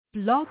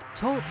Blog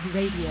Talk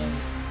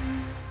Radio.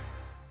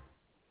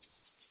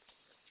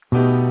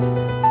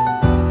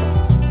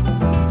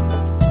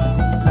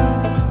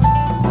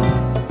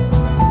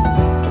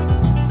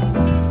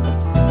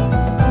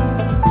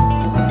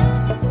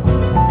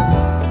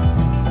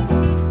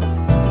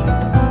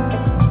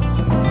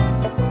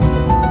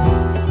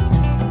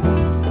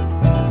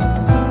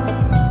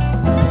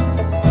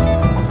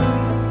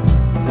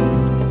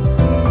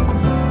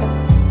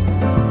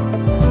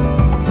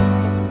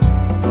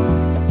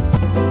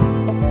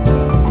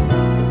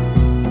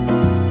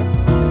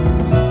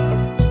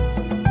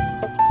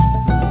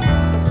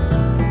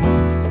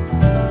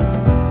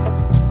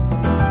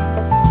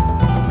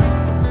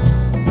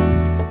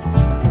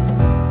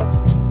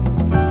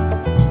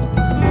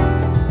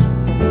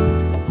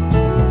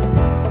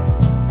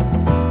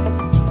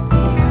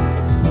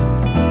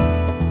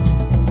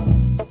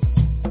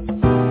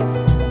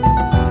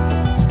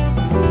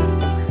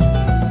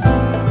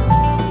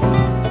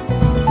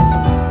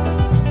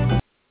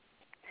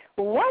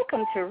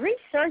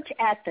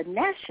 At the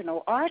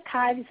National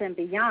Archives and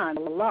Beyond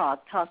Blog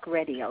Talk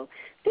Radio.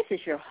 This is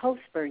your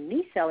host,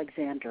 Bernice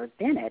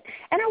Bennett,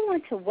 and I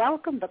want to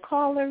welcome the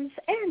callers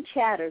and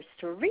chatters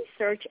to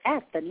Research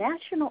at the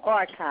National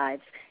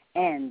Archives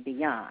and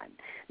Beyond.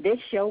 This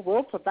show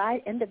will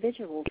provide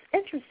individuals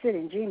interested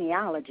in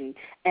genealogy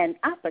an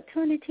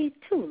opportunity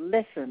to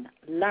listen,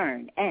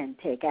 learn, and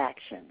take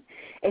action.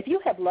 If you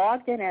have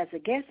logged in as a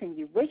guest and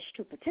you wish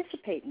to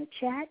participate in the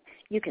chat,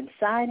 you can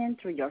sign in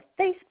through your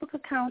Facebook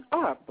account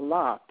or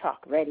Blog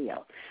Talk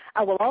Radio.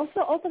 I will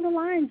also open the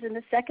lines in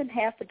the second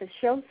half of the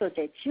show so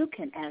that you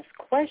can ask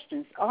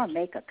questions or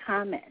make a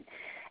comment.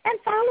 And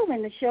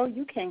following the show,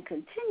 you can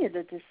continue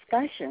the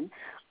discussion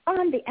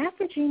on the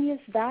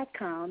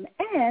Afrogenius.com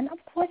and, of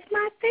course,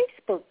 my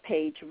Facebook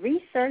page,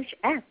 Research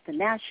at the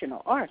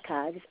National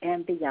Archives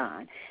and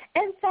Beyond.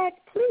 In fact,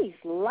 please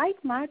like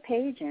my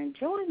page and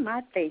join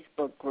my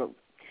Facebook group.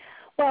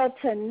 Well,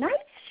 tonight's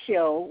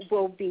show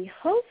will be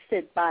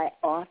hosted by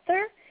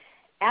author,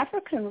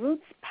 African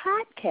Roots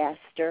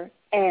podcaster,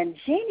 and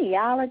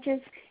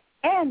genealogist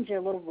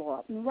Angela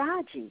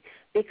Walton-Raji,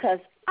 because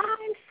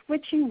I'm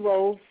switching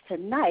roles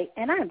tonight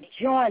and I'm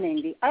joining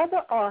the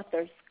other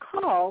authors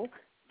called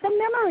the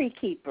Memory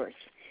Keepers,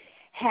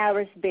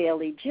 Harris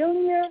Bailey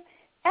Jr.,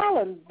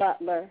 Ellen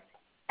Butler,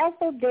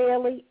 Ethel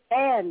Dailey,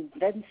 and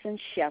Vincent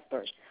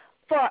Sheppard,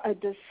 for a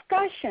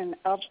discussion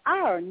of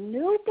our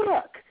new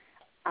book,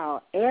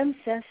 Our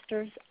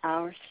Ancestors,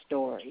 Our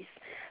Stories.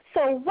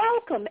 So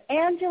welcome,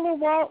 Angela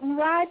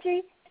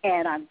Walton-Raji,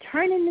 and I'm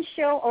turning the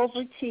show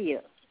over to you.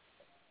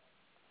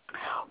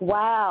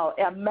 Wow,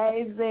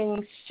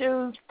 amazing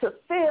shoes to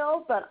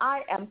fill, but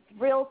I am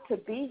thrilled to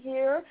be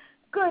here.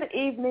 Good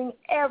evening,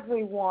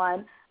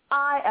 everyone.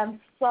 I am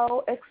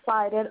so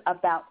excited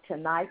about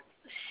tonight's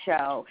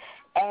show.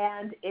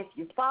 And if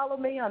you follow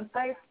me on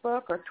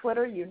Facebook or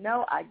Twitter, you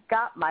know I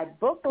got my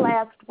book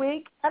last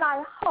week, and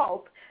I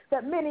hope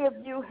that many of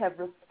you have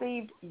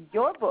received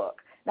your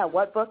book. Now,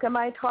 what book am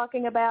I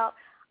talking about?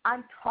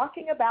 I'm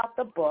talking about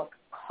the book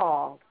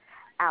called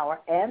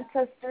Our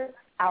Ancestors,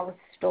 Our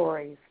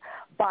Stories,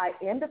 by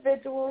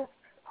individuals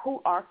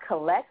who are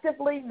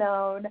collectively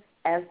known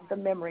as the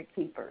Memory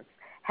Keepers.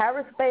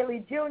 Harris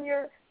Bailey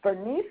Jr.,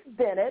 Bernice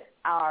Bennett,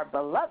 our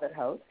beloved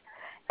host,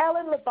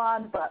 Ellen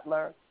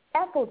Butler,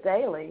 Ethel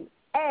Dailey,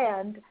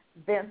 and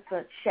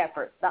Vincent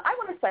Sheppard. Now, I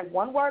want to say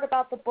one word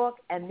about the book,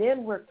 and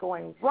then we're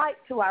going right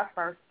to our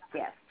first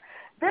guest.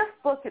 This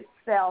book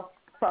itself,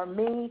 for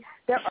me,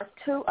 there are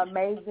two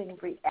amazing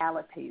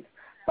realities.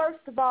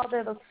 First of all,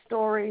 they're the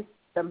stories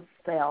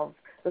themselves,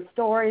 the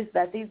stories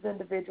that these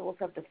individuals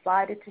have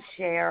decided to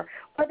share,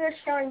 where they're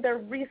sharing their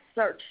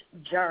research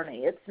journey.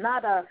 It's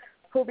not a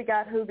who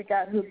begot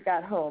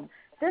whom.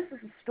 This is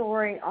a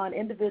story on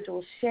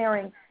individuals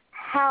sharing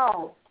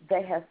how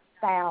they have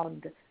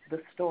found the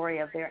story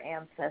of their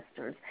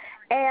ancestors.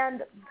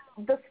 And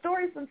the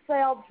stories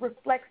themselves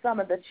reflect some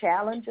of the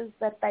challenges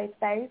that they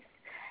faced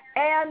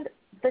and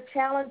the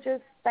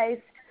challenges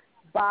faced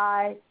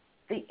by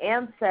the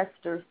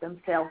ancestors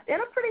themselves in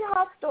a pretty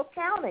hostile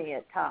county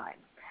at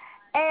times.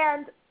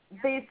 And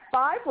these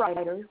 5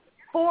 writers,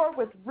 4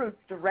 with roots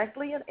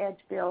directly in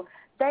Edgefield,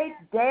 they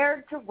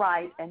dared to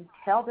write and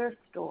tell their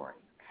story.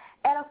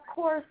 And, of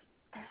course,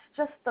 it's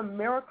just the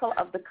miracle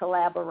of the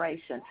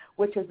collaboration,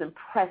 which has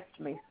impressed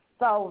me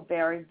so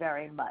very,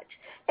 very much.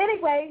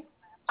 Anyway,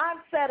 I've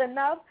said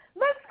enough.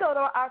 Let's go to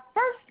our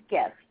first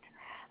guest,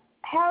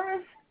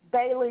 Harris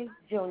Bailey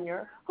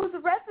Jr., who's a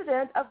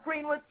resident of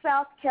Greenwood,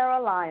 South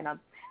Carolina.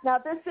 Now,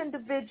 this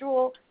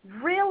individual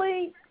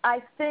really, I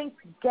think,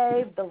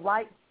 gave the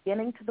right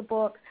beginning to the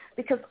book,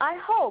 because I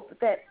hope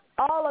that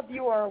all of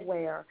you are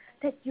aware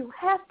that you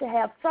have to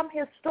have some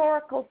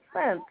historical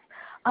sense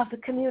of the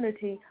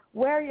community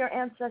where your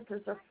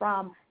ancestors are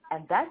from,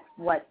 and that's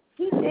what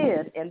he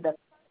did in the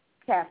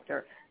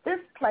chapter, this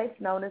place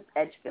known as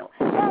Edgefield.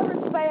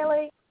 Harris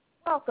Bailey,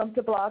 welcome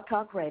to Blog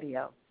Talk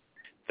Radio.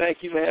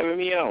 Thank you for having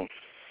me on.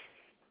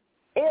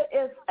 It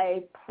is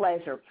a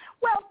pleasure.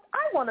 Well,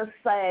 I want to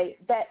say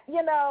that,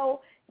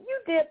 you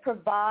did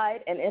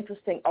provide an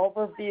interesting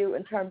overview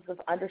in terms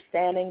of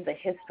understanding the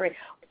history.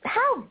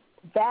 How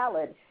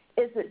valid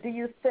is it, do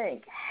you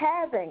think,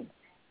 having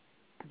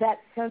that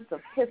sense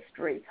of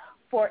history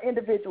for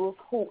individuals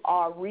who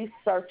are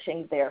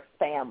researching their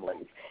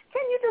families?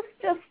 Can you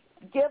just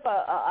give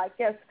a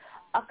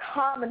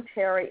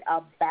commentary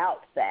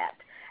about that?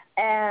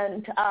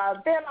 And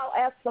then I'll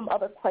ask some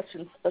other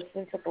questions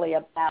specifically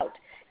about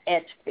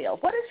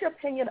Edgefield. What is your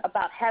opinion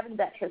about having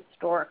that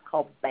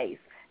historical base,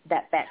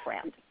 that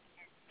background?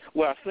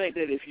 Well, I think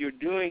that if you're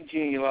doing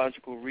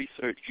genealogical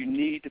research, you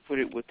need to put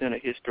it within a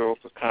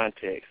historical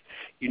context.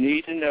 You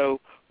need to know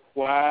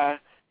why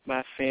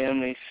my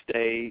family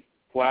stayed,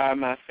 why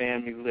my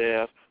family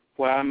left,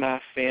 why my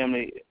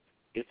family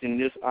is in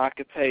this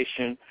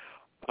occupation,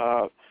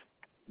 and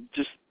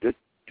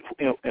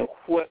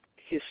what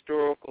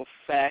historical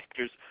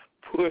factors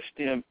pushed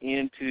them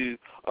into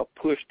or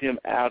pushed them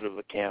out of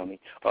a county,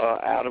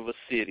 or out of a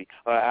city,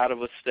 or out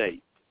of a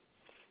state.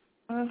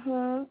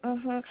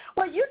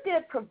 Well, you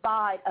did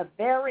provide a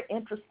very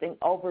interesting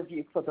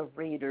overview for the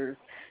readers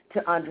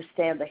to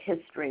understand the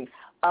history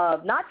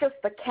of not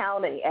just the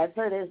county as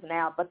it is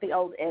now, but the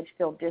old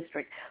Edgefield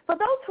district. For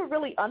those who are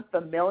really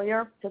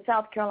unfamiliar to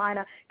South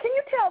Carolina, can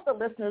you tell the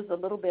listeners a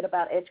little bit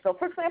about Edgefield?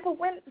 For example,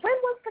 when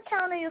was the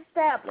county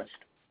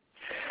established?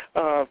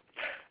 Why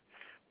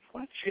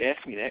don't you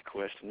ask me that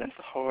question? That's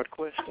a hard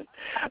question.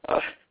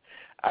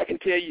 I can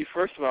tell you,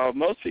 first of all,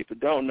 most people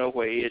don't know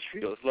where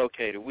Edgefield is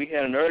located. We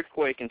had an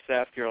earthquake in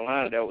South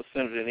Carolina that was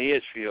centered in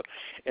Edgefield,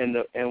 and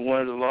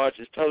one of the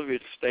largest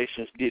television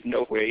stations didn't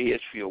know where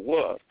Edgefield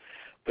was.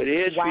 But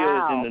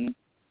Edgefield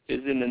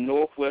is in the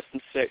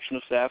northwestern section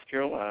of South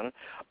Carolina.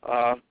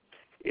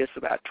 It's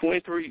about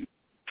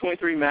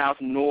 23 miles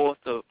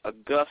north of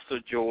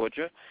Augusta,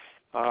 Georgia.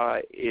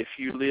 If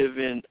you live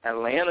in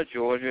Atlanta,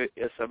 Georgia,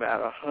 it's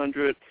about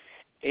 100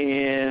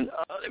 and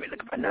let me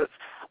look at my notes.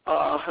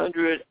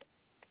 190.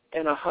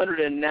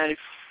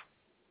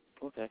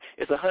 Okay,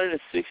 it's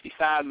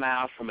 165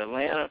 miles from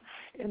Atlanta,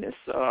 and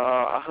it's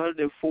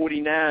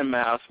 149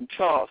 miles from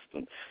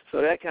Charleston.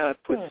 So that kind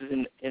of puts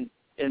it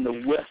in the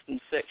western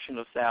section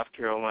of South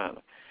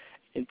Carolina.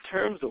 In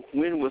terms of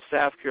when was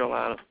South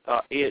Carolina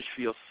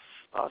Edgefield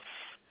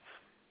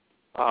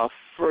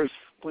first,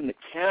 when the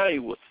county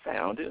was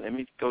founded, let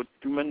me go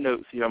through my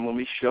notes here. I'm going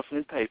to be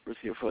shuffling papers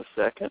here for a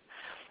second.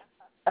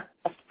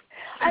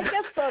 I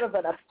guess sort of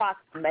an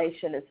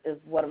approximation is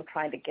what I'm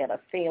trying to get a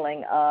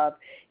feeling of.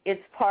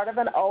 It's part of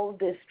an old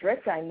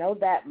district. I know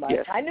that much.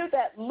 Yes. I knew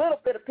that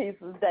little bit of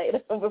piece of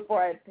data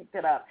before I picked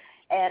it up,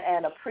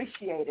 and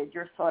appreciated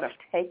your sort of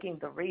taking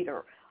the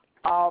reader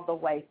all the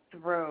way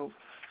through,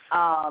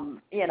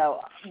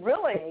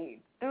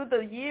 really through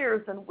the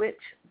years in which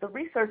the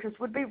researchers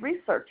would be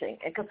researching,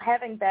 because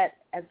having that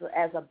as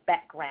a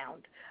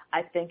background,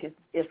 I think,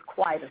 is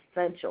quite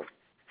essential.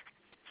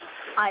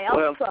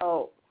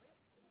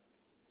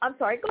 I'm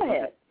sorry, go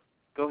ahead.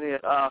 Go ahead.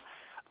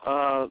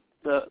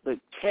 The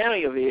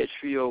county of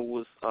Edgefield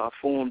was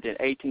formed in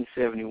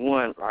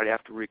 1871, right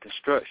after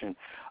Reconstruction.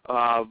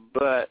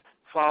 But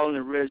following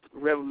the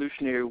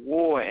Revolutionary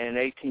War in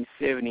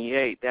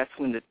 1878, that's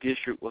when the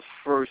district was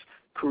first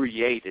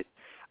created.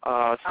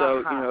 It's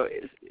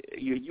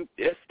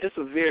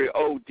a very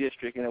old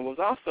district, and it was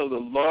also the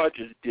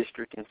largest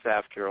district in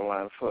South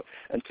Carolina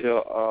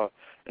until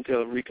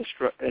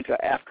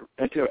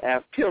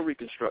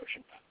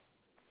Reconstruction.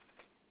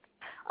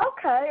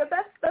 Okay,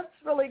 that's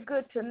really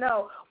good to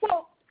know.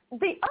 Well,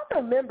 the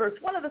other members,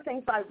 one of the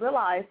things I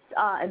realized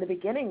in the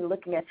beginning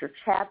looking at your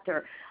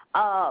chapter,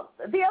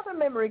 the other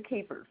memory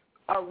keepers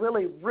are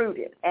really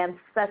rooted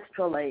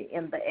ancestrally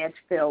in the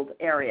Edgefield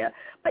area.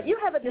 But you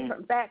have a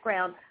different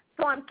background,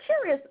 so I'm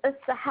curious as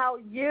to how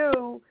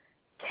you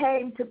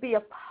came to be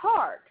a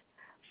part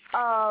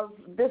of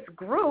this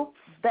group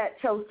that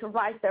chose to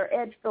write their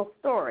Edgefield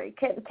story.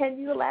 Can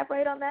you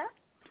elaborate on that?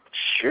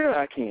 Sure,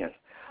 I can.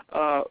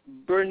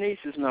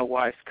 Bernice is my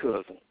wife's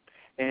cousin,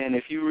 and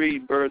if you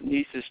read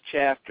Bernice's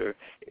chapter,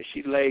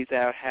 she lays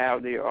out how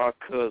they are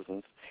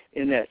cousins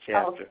in that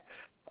chapter.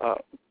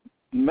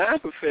 My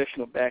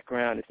professional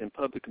background is in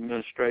public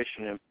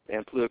administration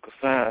and political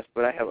science,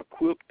 but I have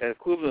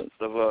equivalence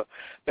of a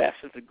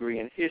bachelor's degree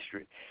in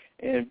history,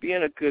 and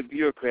being a good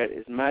bureaucrat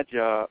is my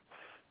job.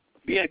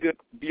 Being a good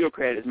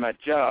bureaucrat is my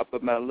job,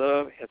 but my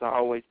love has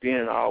always been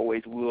and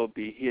always will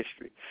be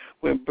history.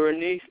 When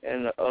Bernice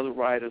and the other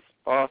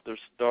authors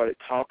started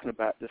talking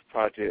about this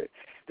project,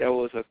 there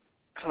was a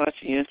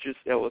consensus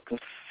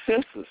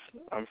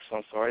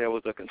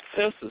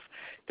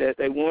that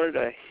they wanted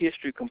a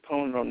history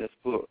component on this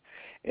book.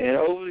 And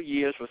over the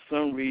years, for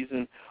some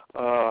reason,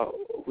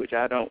 which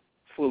I don't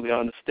fully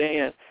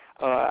understand,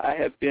 I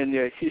have been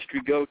their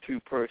history go-to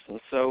person.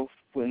 So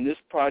when this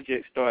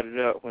project started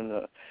up,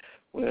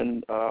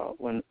 when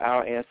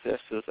our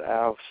ancestors,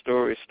 our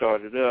story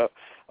started up,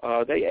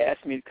 they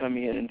asked me to come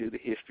in and do the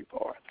history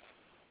part.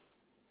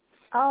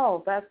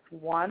 Oh, that's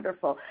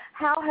wonderful.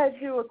 How has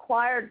you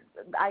acquired,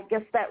 I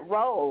guess, that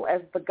role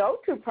as the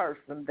go-to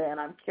person then?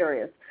 I'm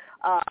curious.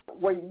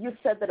 Where you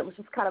said that it was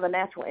just kind of a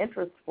natural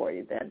interest for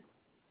you then.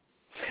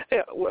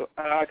 Yeah, well,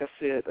 like I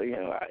said,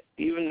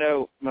 even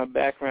though my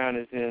background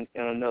is in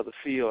another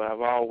field,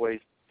 I've always,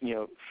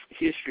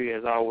 history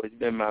has always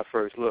been my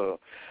first love.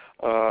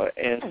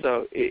 And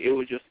so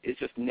it's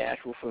just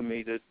natural for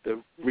me to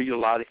read a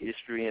lot of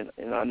history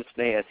and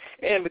understand.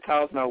 And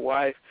because my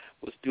wife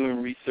was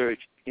doing research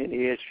in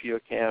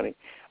Edgefield County,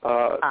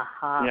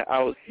 I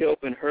was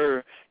helping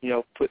her,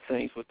 put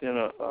things within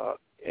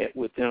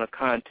a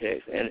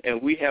context.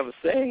 And we have a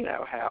saying in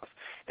our house,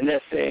 and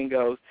that saying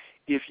goes,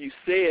 if you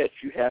say it,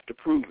 you have to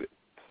prove it.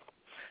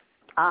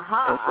 So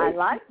I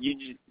like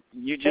you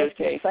just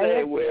can't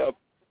say, well,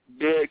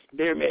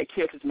 Barry Man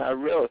Kemp is my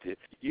relative.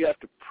 You have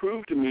to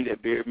prove to me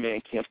that Barry Man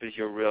Kemp is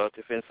your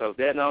relative. And so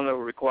that not only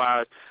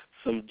requires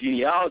some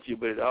genealogy,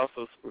 but it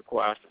also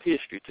requires some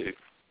history, too.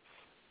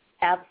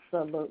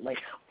 Absolutely.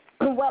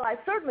 Well, I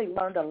certainly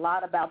learned a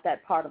lot about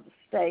that part of the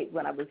state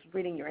when I was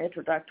reading your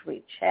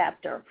introductory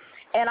chapter.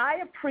 And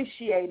I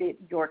appreciated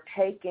your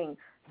taking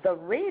the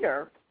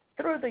reader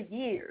through the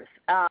years.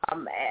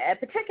 And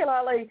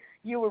particularly,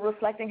 you were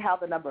reflecting how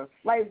the number of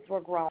slaves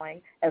were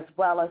growing as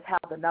well as how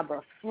the number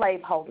of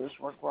slaveholders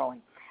were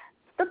growing.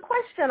 The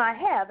question I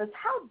have is,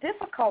 how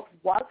difficult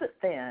was it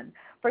then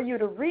for you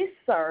to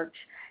research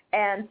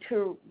and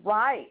to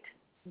write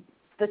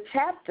the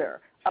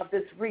chapter of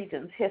this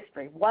region's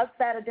history? Was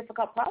that a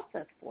difficult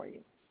process for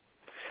you?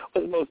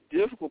 Well, the most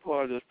difficult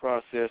part of this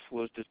process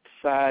was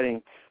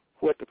deciding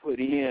what to put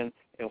in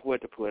and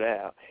what to put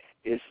out.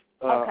 It's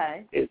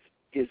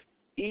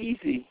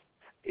easy.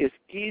 It's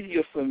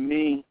easier for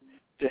me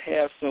to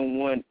have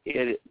someone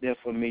edit than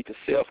for me to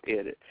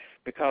self-edit,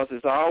 because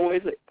there's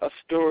always a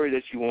story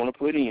that you want to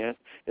put in.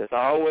 There's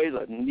always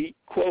a neat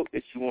quote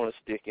that you want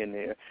to stick in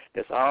there.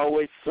 There's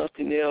always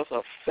something else,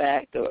 a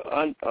fact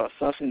or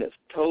something that's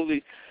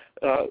totally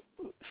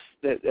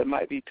that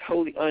might be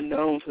totally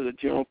unknown to the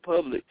general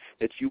public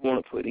that you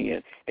want to put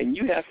in. And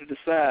you have to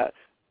decide,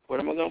 what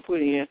am I going to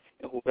put in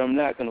and what I'm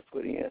not going to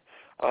put in.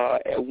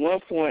 At one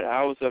point,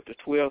 I was up to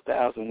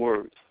 12,000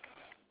 words.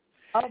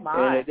 Oh,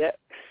 my. And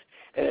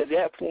at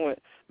that point,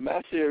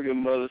 my surrogate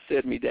mother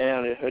sat me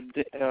down at her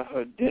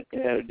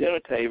dinner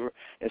table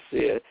and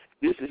said,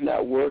 this is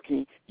not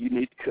working, you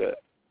need to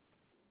cut.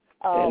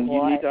 Oh, and boy.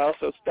 You need to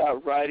also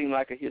stop writing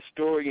like a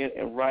historian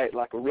and write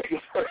like a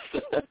regular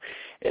person.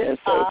 And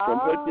so from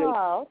her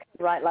dinner,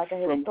 write like a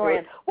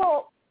historian.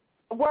 Well,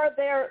 were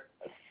there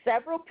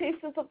several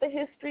pieces of the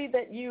history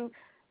that you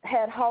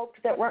had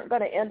hoped that weren't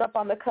going to end up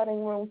on the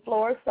cutting room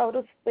floor, so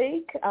to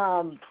speak? Yes,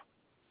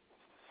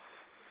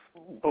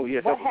 what that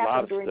was a lot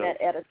happened of during stuff.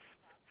 that editing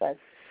process?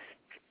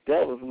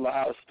 That was a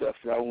lot of stuff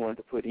that I wanted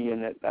to put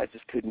in that I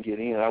just couldn't get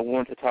in. I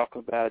wanted to talk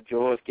about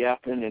George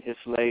Gaffin and his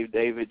slave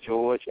David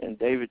George, and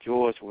David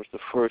George was the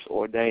first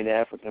ordained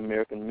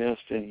African-American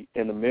minister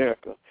in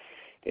America.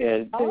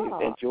 And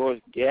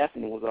George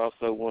Gaffin was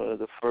also one of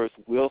the first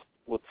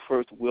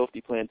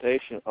wealthy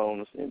plantation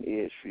owners in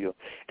Edgefield.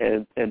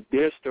 And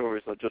their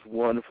stories are just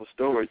wonderful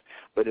stories.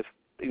 But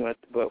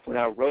but when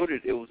I wrote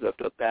it, it was up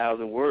to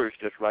 1,000 words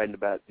just writing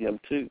about them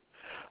too.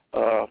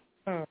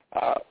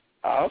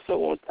 I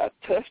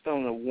touched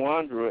on the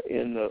wanderer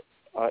in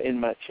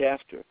my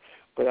chapter,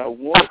 but I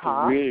wanted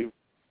to really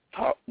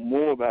talk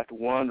more about the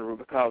wanderer,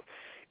 because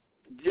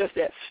just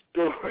that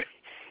story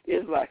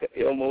is like an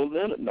Elmo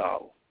Leonard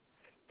novel.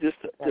 Just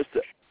the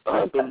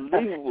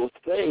unbelievable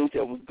things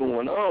that was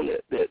going on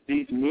that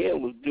these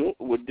men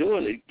were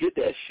doing to get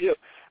that ship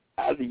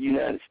out of the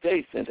United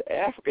States into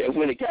Africa. And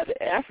when it got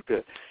to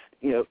Africa,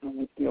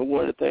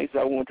 one of the things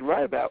I wanted to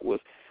write about was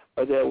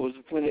there was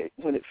when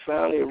it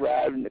finally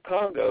arrived in the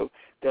Congo,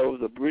 there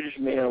was a British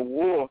man of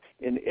war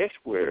in the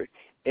estuary,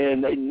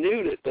 and they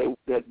knew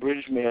that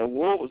British man of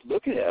war was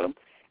looking at them.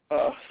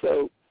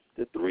 So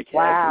the three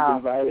captains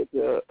invited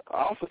the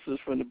officers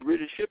from the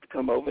British ship to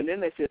come over, and then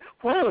they said,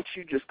 "Why don't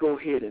you just go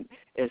ahead and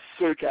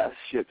search our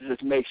ship to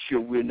just make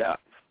sure we're not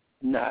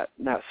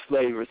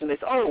slavers?" And they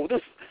said, "Oh,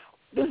 this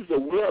is a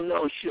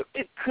well-known ship.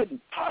 It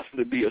couldn't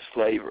possibly be a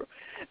slaver."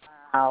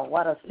 Wow,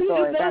 what a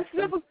story!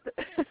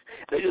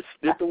 They just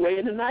slipped away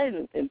in the night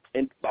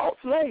and bought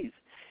slaves,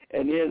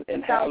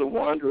 and how the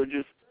wanderer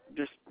just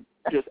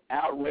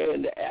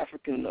outran the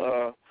African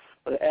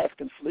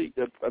fleet,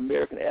 the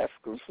American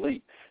African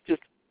fleet.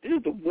 Just it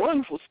is a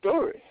wonderful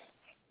story.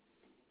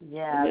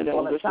 Yeah,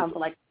 well, it sounds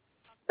like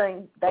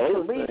something that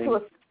could lead to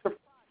a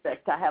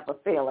project. I have a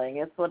feeling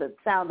it's what it's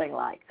sounding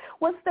like.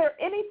 Was there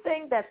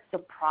anything that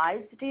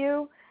surprised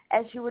you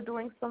as you were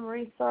doing some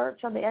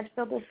research on the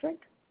Edgefield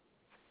district?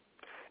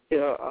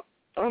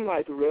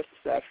 Unlike the rest of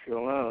South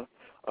Carolina,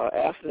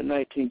 after the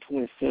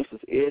 1920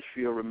 census,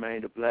 Edgefield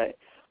remained a black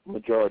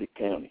majority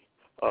county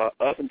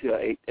up until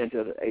the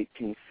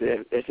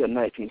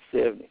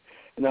 1970.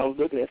 And I was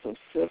looking at some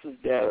census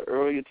data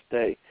earlier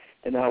today,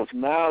 and I was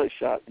mildly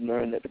shocked to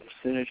learn that the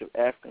percentage of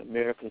African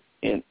Americans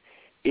in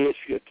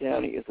Edgefield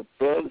County is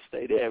above the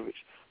state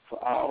average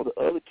for all the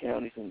other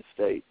counties in the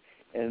state.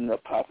 and the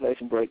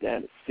population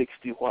breakdown is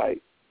 60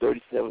 white,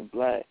 37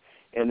 black.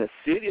 And the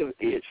city of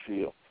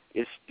Edgefield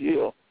is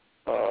still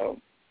a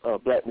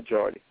black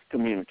majority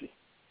community.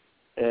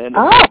 And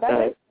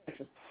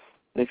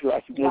if you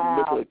like, you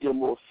want to look at a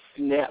more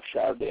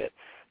snapshot of that,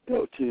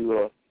 go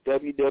to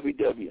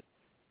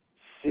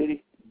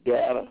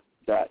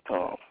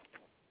www.citydata.com.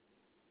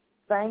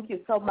 Thank you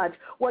so much.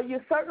 Well, you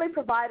certainly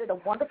provided a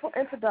wonderful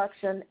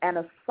introduction and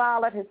a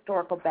solid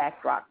historical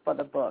backdrop for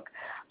the book.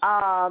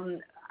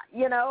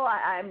 You know,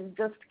 I'm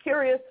just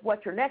curious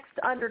what your next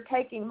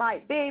undertaking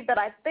might be, but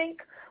I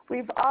think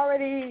we've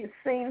already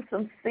seen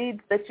some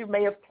seeds that you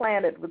may have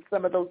planted with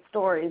some of those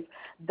stories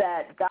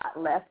that got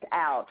left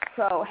out.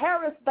 So,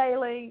 Harris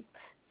Bailey,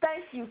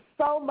 thank you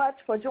so much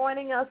for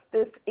joining us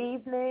this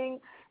evening.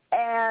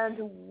 And,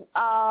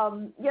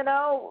 you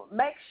know,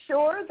 make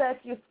sure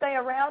that you stay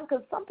around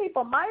because some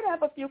people might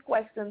have a few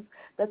questions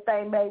that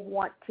they may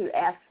want to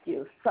ask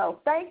you. So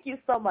thank you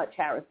so much,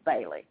 Harris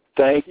Bailey.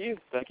 Thank you.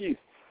 Thank you.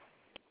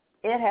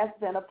 It has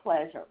been a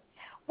pleasure.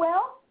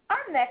 Well,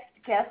 our next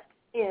guest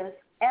is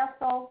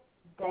Ethel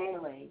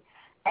Dailey.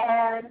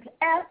 And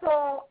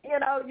Ethel, you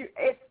know,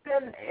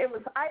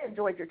 I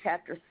enjoyed your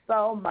chapter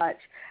so much.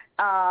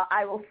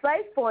 I will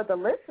say for the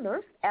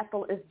listeners,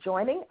 Ethel is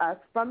joining us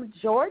from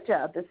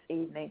Georgia this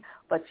evening,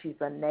 but she's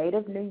a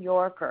native New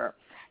Yorker.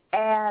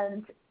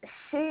 And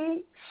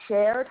she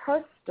shared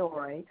her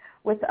story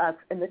with us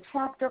in the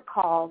chapter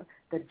called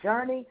The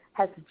Journey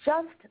Has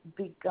Just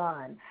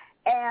Begun.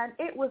 And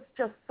it was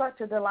just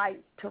such a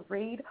delight to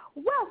read.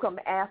 Welcome,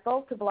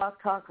 Ethel, to Blog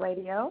Talk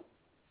Radio.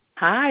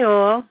 Hi,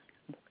 all.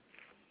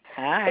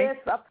 Hi.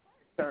 It's a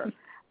pleasure.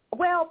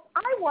 Well,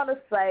 I want to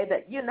say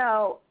that, you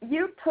know,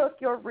 you took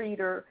your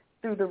reader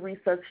through the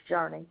research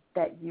journey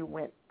that you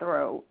went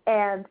through,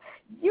 and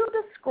you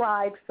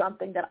described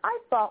something that I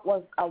thought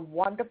was a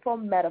wonderful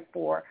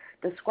metaphor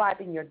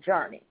describing your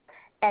journey.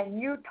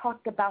 And you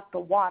talked about the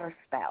water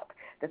spout,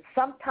 that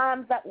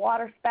sometimes that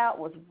water spout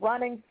was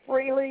running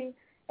freely,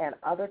 and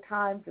other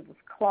times it was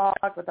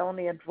clogged with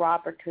only a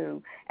drop or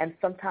two, and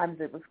sometimes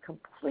it was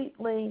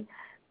completely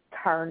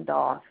turned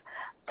off.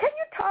 Can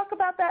you talk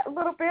about that a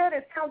little bit?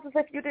 It sounds as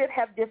if you did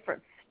have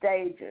different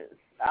stages.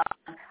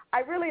 I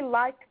really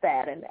liked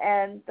that.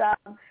 And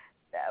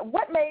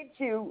what made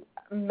you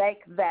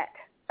make that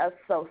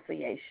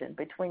association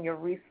between your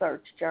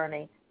research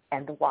journey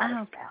and the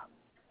water spout?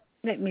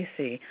 Let me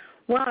see.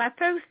 Well, at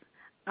first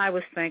I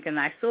was thinking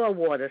I saw a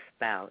water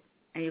spout,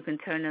 and you can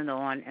turn it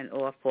on and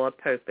off for a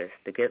purpose,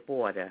 to get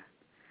water.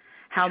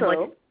 How True.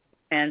 much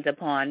depends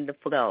upon the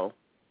flow,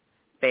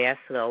 fast,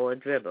 slow, or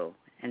dribble,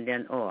 and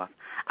then off.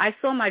 I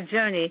saw my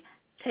journey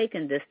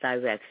taking this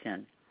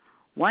direction.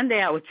 One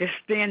day I was just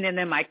standing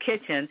in my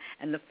kitchen,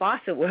 and the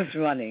faucet was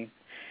running.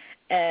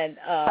 And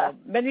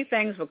many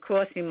things were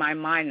crossing my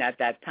mind at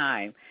that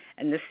time.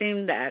 And it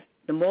seemed that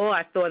the more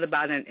I thought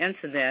about an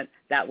incident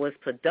that was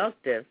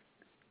productive,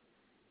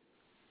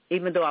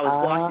 even though I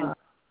was washing,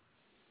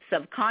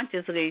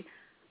 subconsciously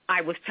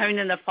I was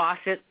turning the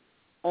faucet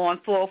on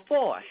full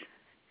force.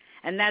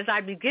 And as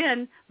I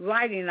began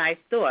writing, I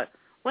thought,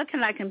 what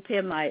can I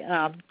compare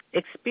my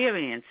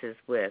experiences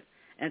with?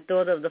 And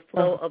thought of the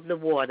flow of the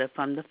water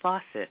from the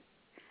faucet.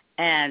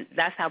 And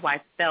that's how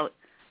I felt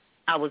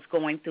I was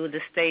going through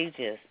the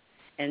stages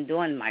and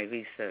doing my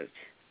research.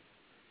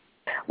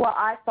 Well,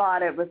 I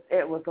thought it was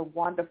a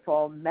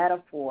wonderful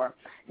metaphor.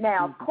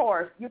 Now, of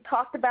course, you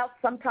talked about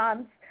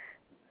sometimes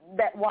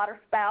that water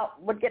spout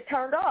would get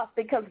turned off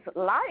because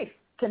life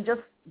can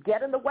just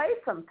get in the way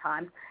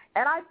sometimes.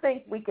 And I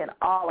think we can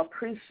all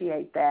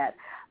appreciate that.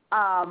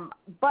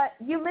 But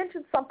you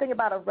mentioned something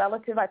about a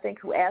relative, I think,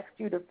 who asked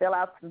you to fill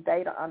out some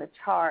data on a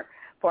chart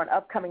for an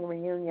upcoming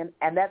reunion,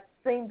 and that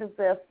seemed as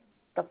if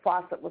the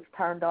faucet was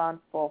turned on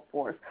full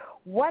force.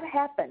 What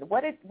happened?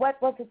 What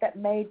was it that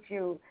made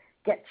you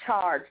get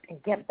charged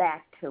and get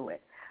back to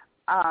it?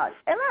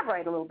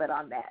 Elaborate a little bit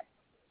on that.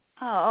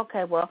 Oh,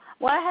 okay. Well,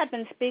 I had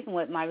been speaking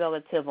with my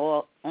relative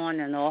all on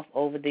and off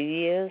over the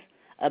years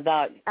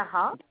about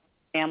the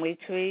family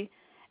tree.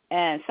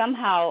 And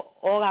somehow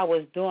all I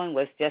was doing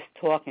was just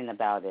talking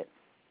about it.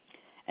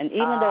 And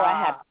even though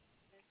I had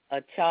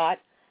a chart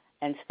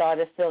and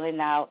started filling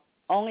out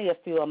only a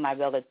few of my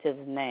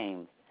relatives'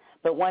 names,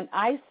 but when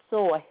I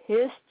saw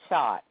his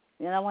chart,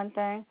 you know one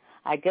thing?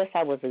 I guess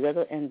I was a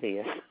little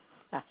envious.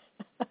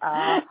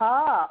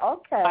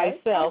 Okay.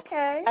 Myself.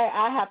 Okay.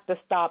 I have to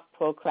stop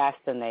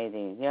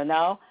procrastinating, you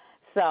know?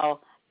 So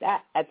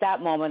at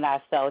that moment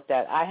I felt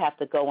that I have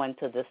to go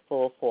into this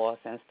full force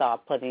and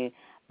start putting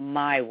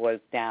my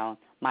work down,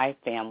 my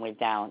family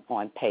down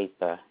on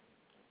paper.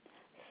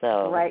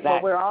 So right.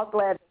 Well, we're all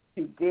glad that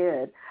you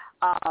did.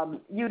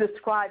 You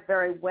described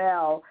very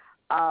well,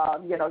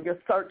 your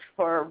search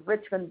for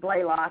Richmond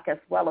Blaylock as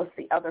well as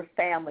the other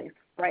families,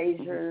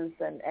 Frazier's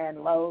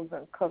and Lowe's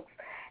and Cooks.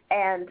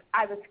 And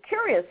I was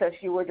curious, as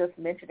you were just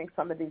mentioning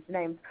some of these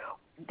names,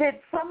 did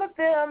some of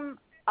them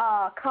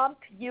come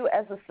to you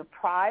as a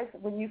surprise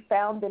when you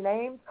found the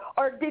names,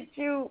 or did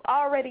you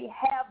already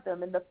have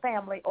them in the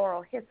family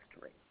oral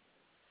history?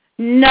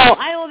 No,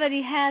 I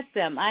already had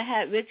them. I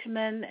had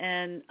Richmond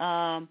and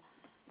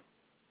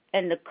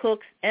the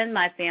Cooks in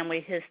my family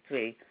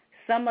history.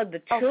 Some of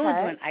the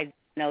children I didn't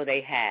know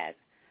they had.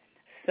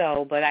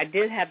 So, but I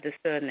did have the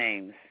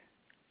surnames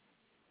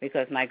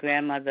because my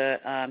grandmother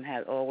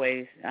had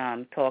always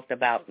talked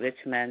about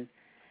Richmond,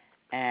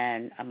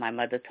 and my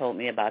mother told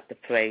me about the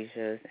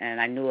Frasers,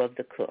 and I knew of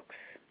the Cooks.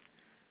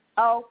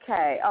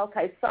 Okay.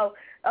 So,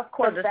 of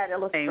course, that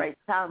illustrates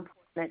how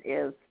important it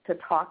is to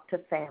talk to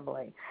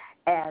family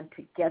and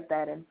to get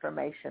that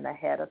information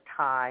ahead of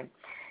time.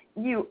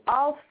 You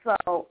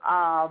also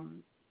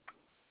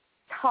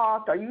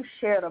you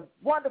shared a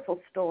wonderful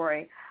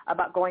story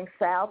about going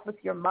south with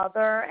your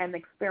mother and the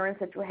experience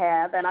that you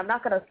have, and I'm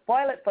not going to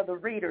spoil it for the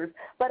readers,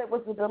 but it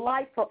was a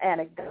delightful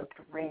anecdote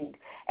to read.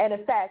 And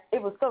in fact,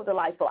 it was so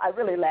delightful, I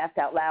really laughed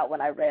out loud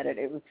when I read it.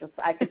 It was just,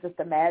 I could just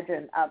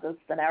imagine the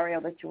scenario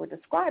that you were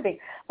describing.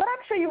 But I'm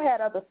sure you had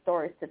other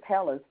stories to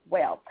tell as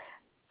well.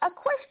 A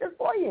question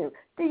for you.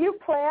 Do you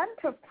plan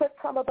to put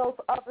some of those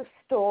other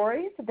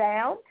stories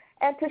down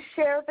and to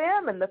share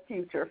them in the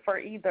future for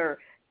either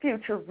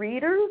future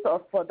readers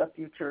or for the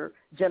future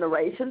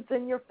generations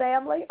in your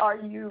family? Are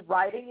you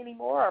writing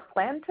anymore or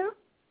plan to?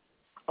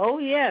 Oh,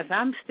 yes,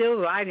 I'm still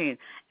writing.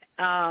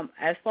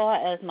 As far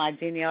as my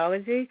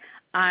genealogy,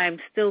 I'm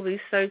still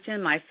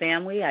researching my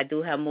family. I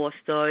do have more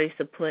stories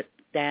to put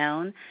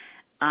down.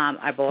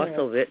 I've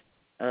also written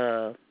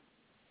a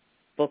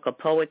book of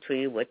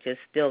poetry, which is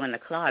still in the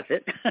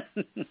closet.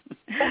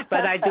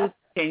 But I do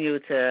continue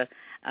to,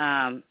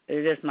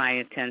 it is my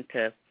intent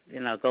to,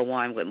 go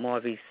on with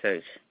more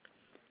research.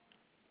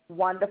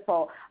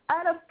 Wonderful.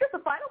 And just a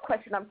final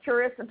question. I'm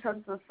curious in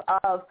terms of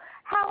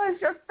how has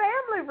your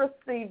family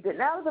received it?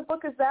 Now that the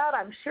book is out,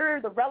 I'm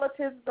sure the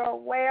relatives are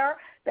aware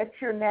that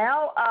you're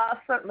now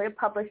certainly a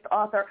published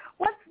author.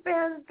 What's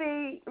been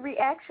the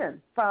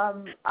reaction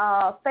from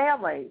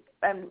family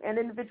and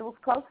individuals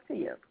close to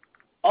you?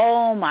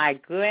 Oh, my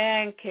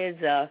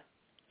grandkids are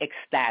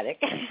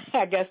ecstatic.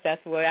 I guess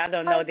that's what, I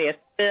don't know. They're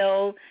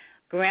still,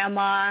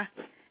 Grandma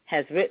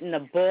has written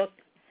a book.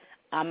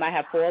 I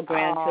have 4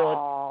 grandchildren.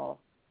 Oh.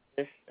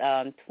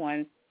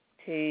 20,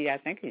 I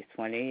think he's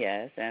 20,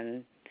 yes,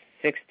 and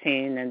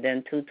 16, and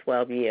then 2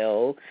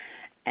 12-year-olds.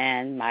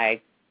 And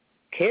my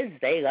kids,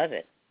 they love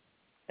it.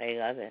 They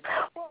love it.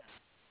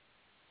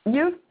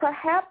 You've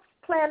perhaps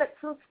planted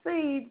some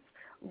seeds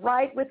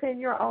right within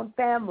your own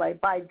family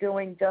by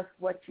doing just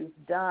what you've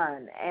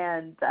done.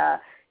 And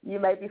you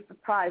may be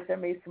surprised there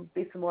may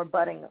be some more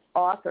budding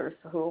authors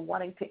who are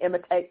wanting to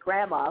imitate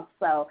Grandma.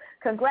 So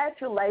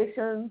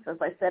congratulations. As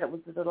I said, it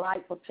was a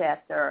delightful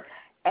chapter.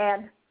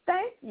 And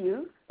thank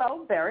you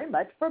so very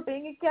much for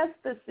being a guest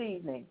this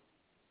evening.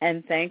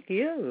 And thank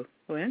you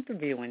for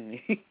interviewing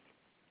me.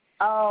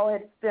 Oh,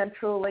 it's been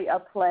truly a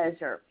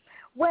pleasure.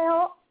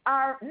 Well,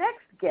 our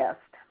next guest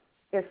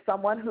is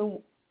someone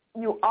who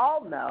you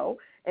all know.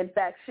 In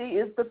fact, she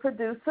is the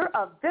producer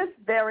of this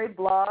very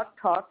Blog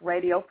Talk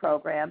radio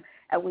program,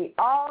 and we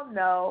all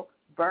know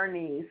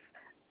Bernice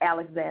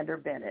Alexander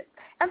Bennett.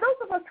 And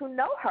those of us who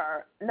know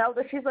her know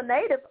that she's a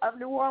native of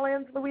New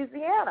Orleans,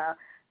 Louisiana,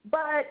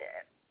 but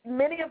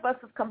many of us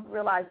have come to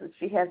realize that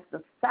she has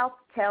the South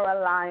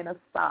Carolina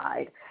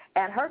side,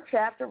 and her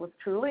chapter was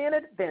truly an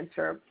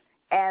adventure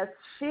as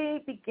she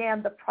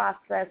began the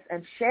process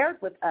and shared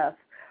with us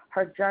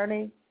her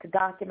journey to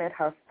document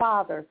her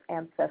father's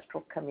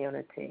ancestral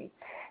community.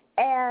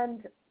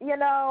 And,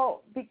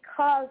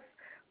 because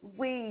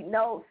we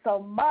know so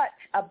much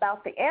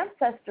about the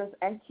ancestors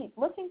and keep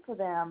looking for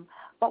them,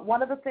 but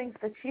one of the things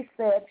that she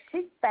said,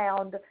 she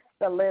found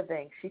the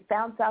living. She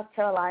found South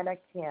Carolina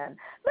kin.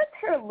 Let's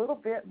hear a little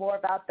bit more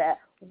about that.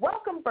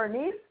 Welcome,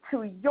 Bernice,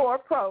 to your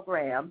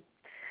program.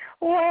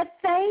 Well,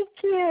 thank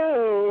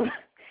you.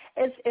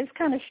 It's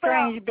kind of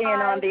strange being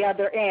on the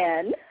other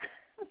end.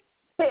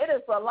 It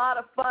is a lot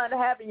of fun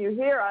having you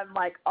here. I'm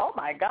like, oh,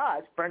 my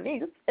gosh,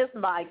 Bernice is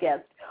my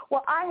guest.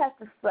 Well, I have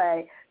to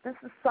say this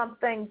is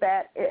something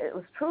that it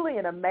was truly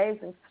an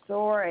amazing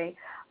story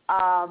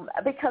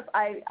because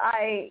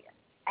I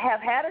have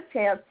had a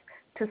chance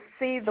to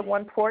see the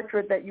one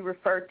portrait that you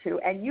referred to,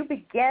 and you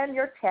began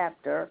your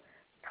chapter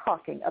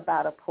talking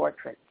about a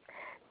portrait.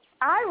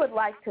 I would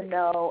like to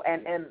know,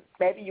 and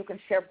maybe you can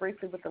share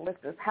briefly with the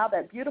listeners, how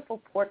that beautiful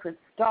portrait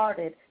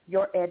started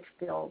your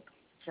Edgefield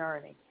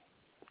journey.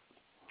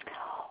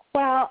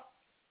 Well,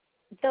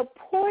 the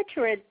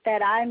portrait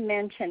that I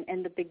mentioned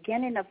in the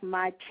beginning of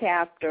my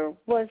chapter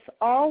was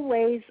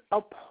always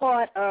a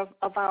part of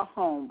our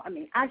home. I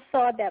mean, I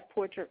saw that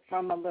portrait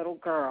from a little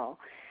girl.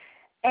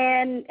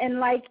 And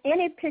like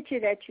any picture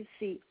that you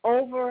see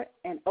over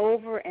and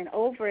over and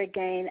over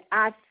again,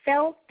 I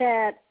felt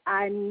that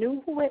I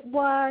knew who it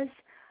was,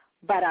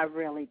 but I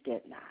really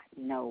did not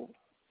know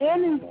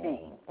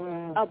anything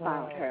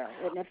about her.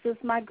 And this was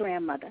my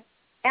grandmother.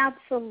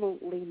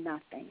 Absolutely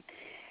nothing.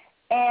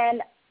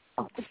 And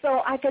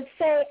so I could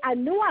say I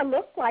knew I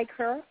looked like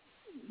her.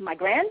 My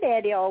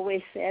granddaddy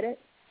always said it,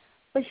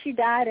 but she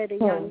died at a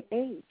young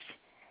age.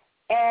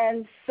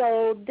 And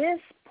so this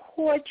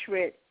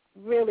portrait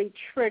really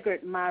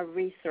triggered my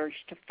research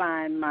to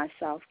find my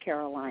South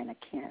Carolina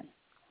kin?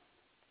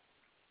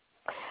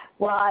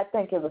 Well, I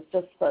think it was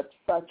just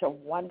such a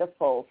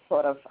wonderful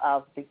sort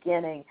of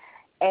beginning,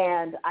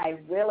 and I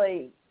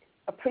really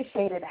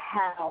appreciated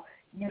how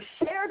you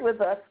shared with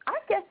us, I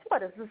guess,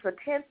 what is this,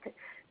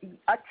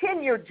 a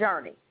 10-year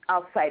journey,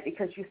 I'll say,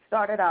 because you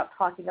started out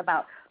talking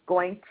about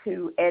going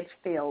to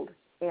Edgefield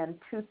in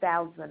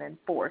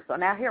 2004. So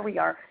now here we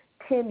are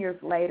 10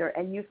 years later,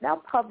 and you've now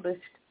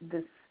published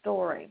this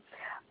story.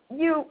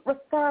 You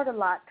referred a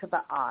lot to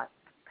the aunts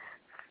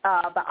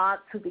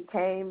who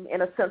became,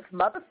 in a sense,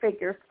 mother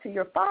figures to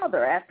your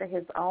father after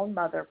his own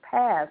mother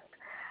passed.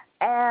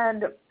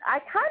 And I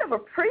kind of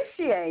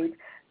appreciate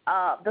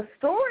the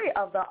story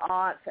of the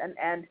aunts,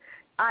 and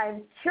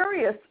I'm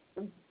curious,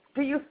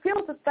 do you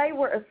feel that they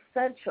were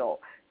essential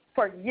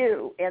for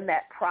you in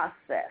that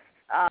process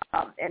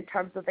in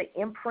terms of the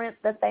imprint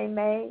that they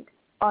made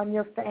on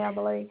your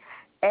family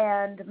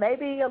and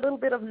maybe a little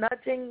bit of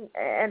nudging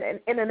and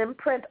an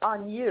imprint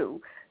on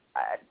you?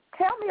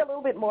 Tell me a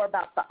little bit more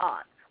about the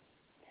aunts.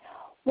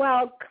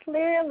 Well,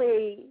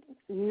 clearly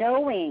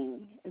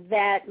knowing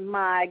that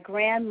my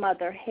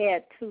grandmother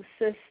had two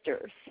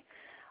sisters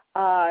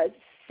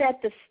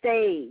set the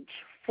stage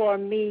for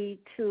me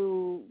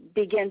to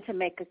begin to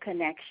make a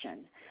connection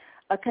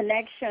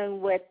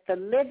with the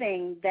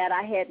living that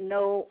I had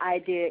no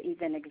idea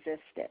even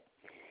existed.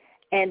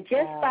 And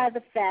just by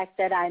the fact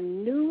that I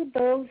knew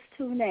those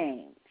two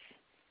names,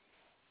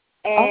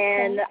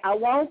 and I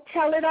won't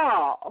tell it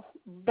all,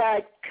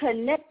 but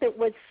connected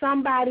with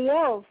somebody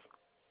else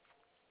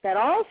that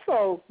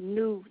also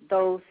knew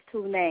those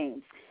two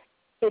names,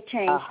 it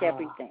changed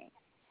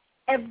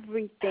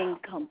everything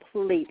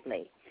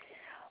completely.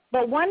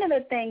 But one of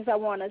the things I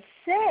want to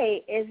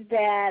say is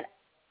that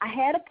I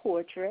had a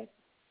portrait,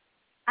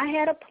 I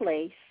had a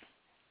place,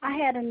 I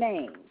had a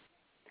name.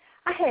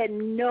 I had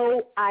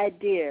no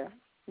idea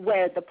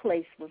where the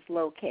place was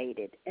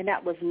located, and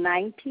that was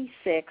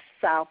 96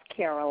 South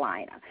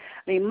Carolina.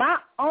 I mean, my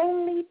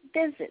only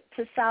visit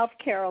to South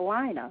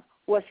Carolina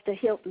was to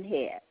Hilton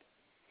Head.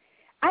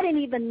 I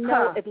didn't even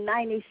know if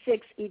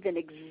 96 even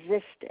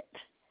existed.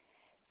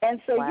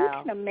 And so you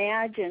can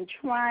imagine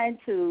trying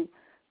to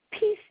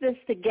piece this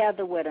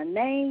together with a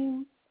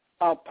name,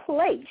 a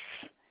place,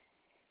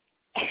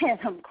 and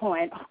I'm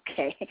going,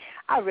 okay,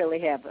 I really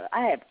have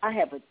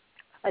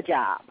a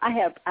job. I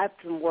have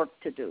some work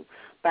to do.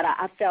 But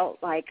I felt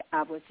like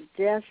I was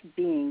just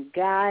being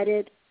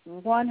guided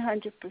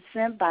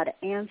 100% by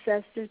the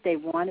ancestors. They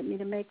wanted me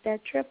to make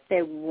that trip.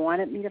 They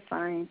wanted me to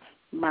find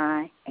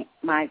my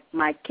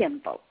kin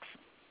folks,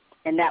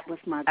 and that was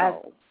my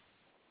goal.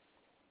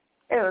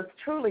 It was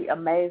truly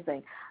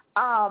amazing.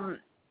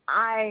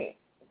 I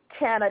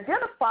can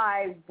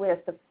identify with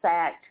the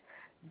fact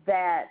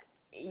that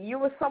you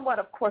were somewhat,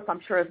 of course,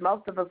 I'm sure as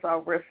most of us are,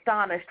 we're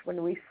astonished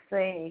when we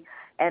see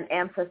an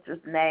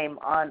ancestor's name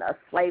on a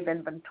slave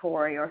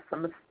inventory or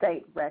some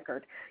estate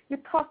record. You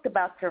talked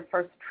about your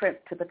first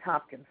trip to the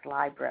Tompkins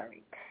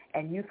Library,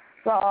 and you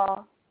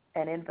saw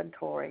an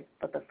inventory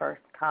for the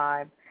first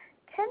time.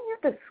 Can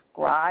you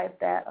describe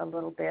that a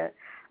little bit?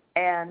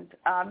 And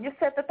you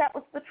said that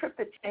was the trip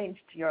that changed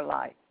your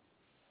life.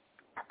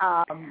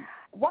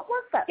 What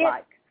was that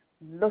like?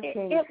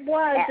 It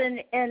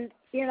was, and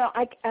you know,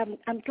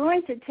 I'm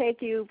going to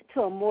take you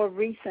to a more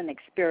recent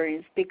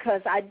experience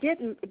because I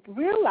didn't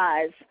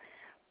realize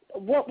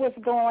what was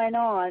going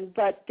on,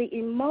 but the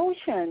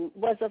emotion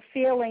was a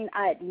feeling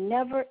I had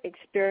never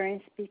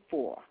experienced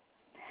before.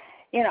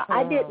 You know,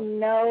 I didn't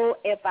know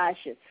if I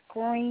should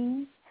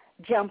scream,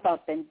 jump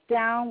up and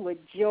down with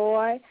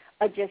joy,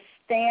 or just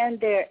stand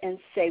there and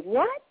say,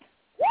 what?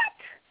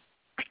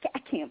 I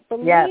can't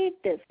believe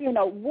this. You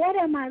know, what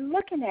am I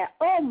looking at?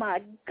 Oh,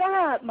 my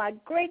God, my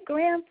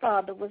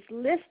great-grandfather was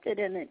listed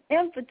in an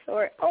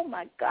inventory. Oh,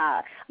 my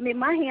God. I mean,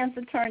 my hands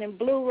are turning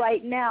blue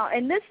right now.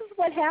 And this is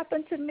what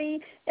happened to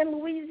me in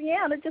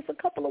Louisiana just a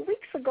couple of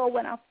weeks ago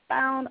when I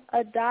found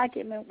a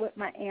document with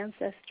my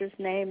ancestor's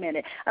name in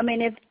it. I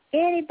mean, if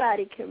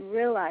anybody can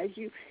realize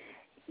you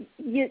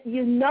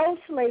know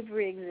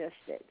slavery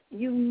existed.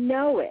 You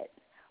know it.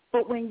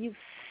 But when you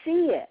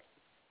see it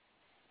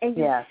and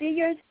you see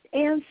your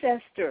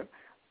ancestor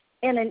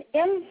in an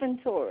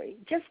inventory,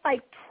 just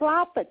like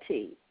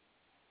property,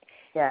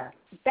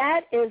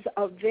 that is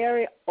a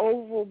very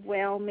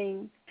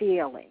overwhelming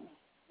feeling.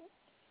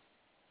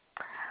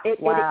 It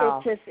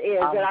just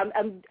is.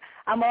 And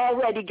I'm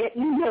already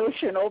getting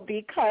emotional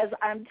because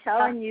I'm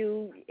telling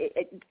you,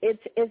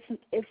 it's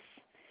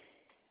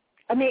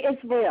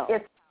real.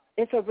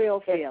 It's a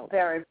real feel. It's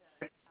very,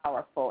 very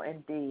powerful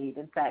indeed.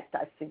 In fact,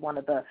 I see one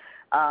of the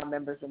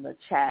members in the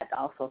chat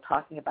also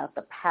talking about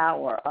the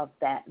power of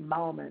that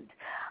moment.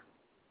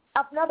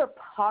 Another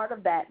part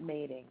of that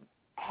meeting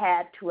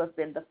had to have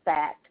been the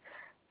fact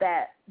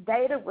that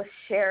data was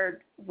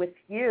shared with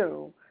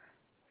you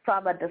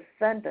from a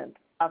descendant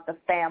of the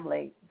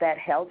family that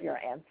held your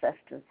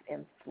ancestors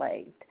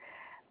enslaved.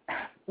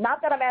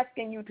 Not that I'm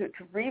asking you to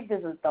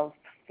revisit those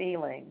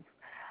feelings,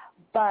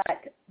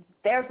 but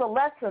there's a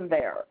lesson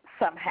there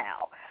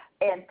somehow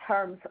in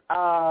terms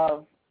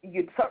of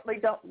you certainly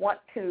don't want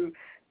to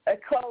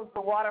close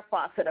the water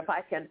faucet, if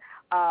I can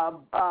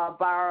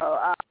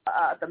borrow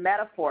the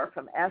metaphor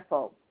from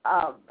Ethel.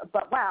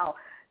 But wow,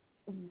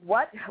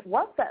 what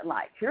was that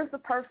like? Here's a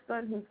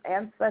person whose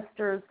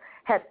ancestors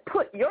had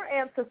put your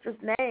ancestors'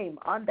 name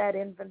on that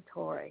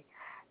inventory,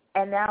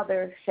 and now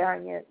they're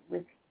sharing it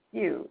with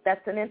you.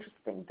 That's an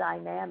interesting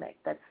dynamic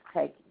that's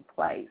taking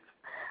place.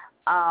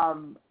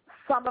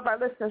 Some of our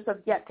listeners have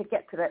yet to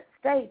get to that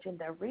stage in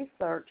their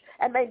research,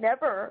 and they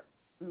never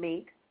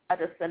meet a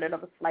descendant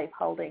of a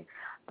slaveholding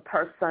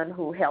person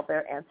who held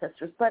their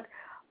ancestors. But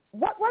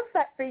what was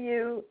that for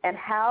you, and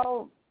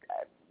how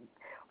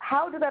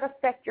did that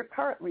affect your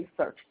current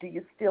research? Do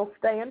you still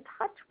stay in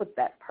touch with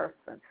that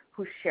person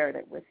who shared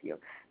it with you?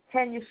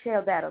 Can you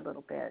share that a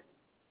little bit?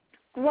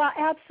 Well,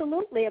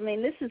 absolutely. I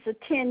mean, this is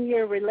a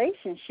 10-year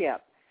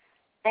relationship.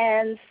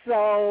 And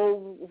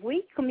so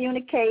we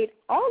communicate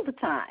all the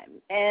time,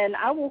 and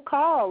I will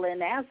call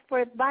and ask for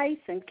advice.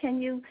 And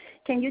can you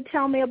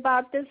tell me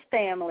about this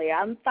family?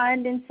 I'm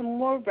finding some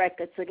more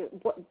records.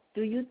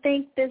 Do you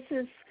think this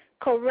is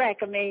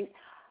correct? I mean,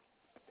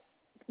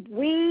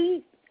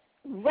 we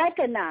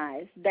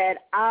recognize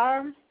that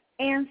our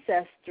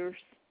ancestors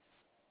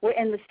were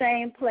in the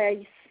same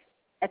place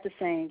at the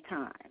same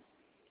time.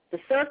 The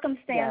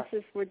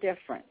circumstances were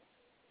different,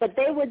 but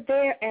they were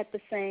there at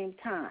the same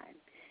time.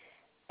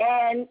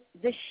 And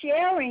the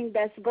sharing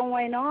that's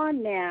going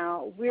on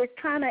now, we're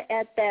kind of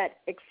at that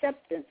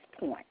acceptance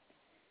point.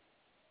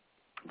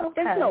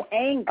 Okay. There's no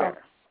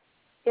anger.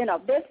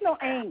 There's no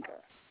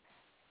anger.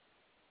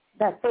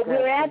 But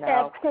we're at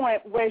that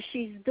point where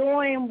she's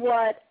doing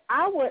what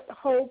I would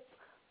hope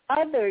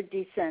other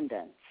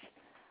descendants,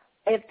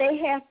 if they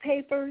have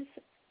papers,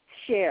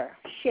 share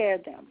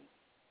them.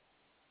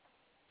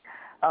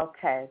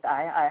 Okay.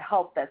 I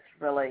hope that's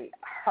really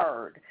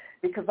heard,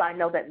 because I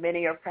know that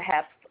many are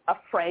perhaps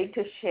afraid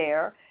to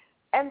share,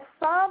 and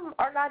some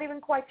are not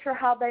even quite sure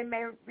how they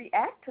may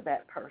react to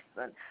that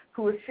person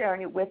who is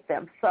sharing it with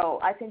them. So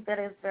I think that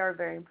is very,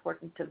 very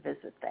important to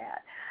visit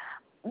that.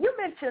 You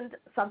mentioned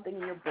something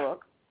in your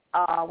book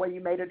where you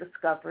made a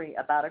discovery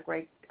about a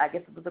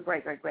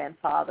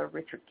great-great-grandfather,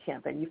 Richard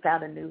Kemp, and you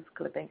found a news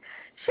clipping.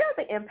 Share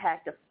the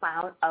impact of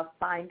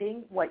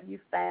finding what you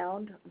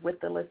found with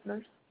the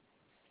listeners.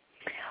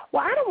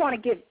 Well, I don't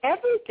want to give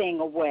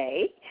everything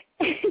away,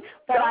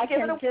 but I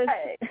can just...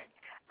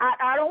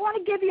 I don't want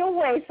to give you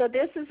away, so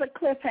this is a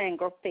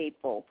cliffhanger,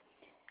 people.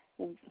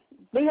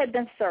 We had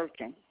been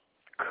searching,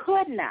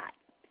 could not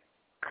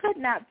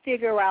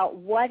figure out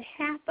what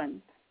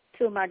happened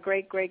to my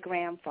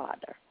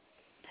great-great-grandfather.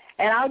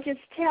 And I'll just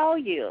tell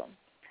you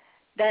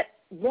that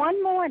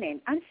one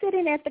morning, I'm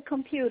sitting at the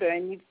computer,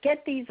 and you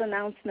get these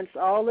announcements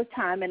all the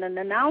time, and an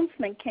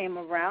announcement came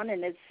around,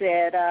 and it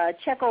said,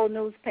 check old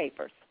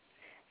newspapers.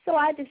 So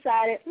I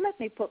decided, let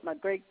me put my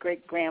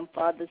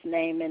great-great-grandfather's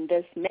name in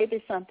this.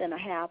 Maybe something will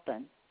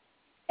happen.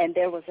 And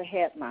there was a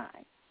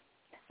headline.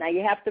 Now,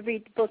 you have to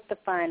read the book to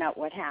find out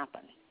what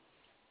happened.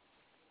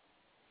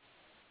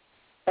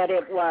 But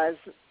it was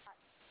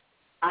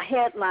a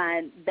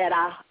headline that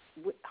I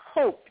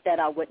hoped that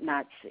I would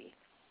not see.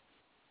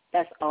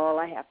 That's all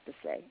I have to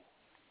say.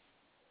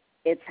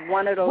 It's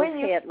one of those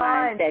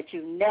headlines that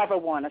you never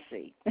want to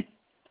see.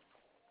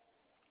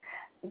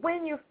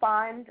 When you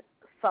find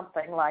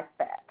something like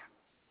that,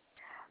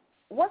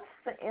 what's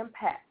the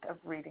impact of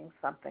reading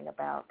something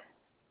about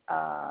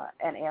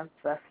an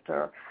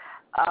ancestor?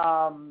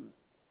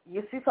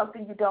 You see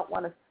something you don't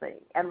want to see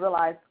and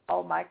realize,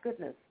 oh my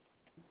goodness,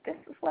 this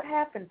is what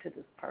happened to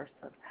this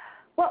person.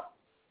 Well,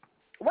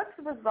 what's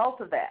the result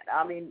of that?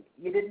 I mean,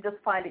 you didn't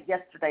just find it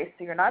yesterday,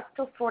 so you're not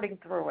still sorting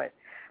through it,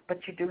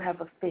 but you do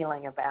have a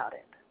feeling about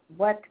it.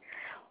 What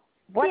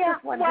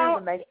does one do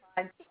when they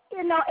find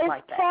it's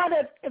like that? part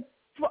of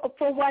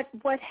for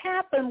what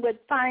happened with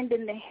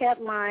finding the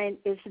headline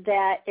is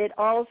that it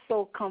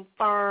also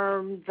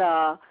confirmed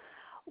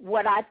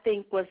what I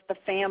think was the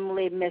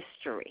family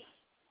mystery,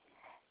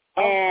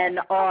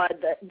 or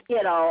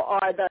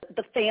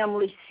the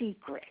family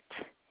secret,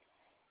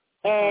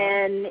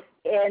 and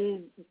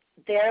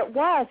there it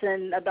was,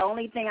 and the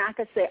only thing I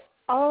could say,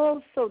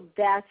 oh, so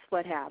that's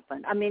what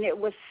happened. I mean, it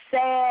was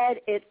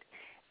sad. It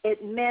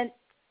meant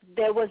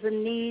there was a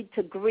need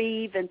to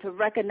grieve and to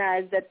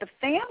recognize that the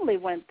family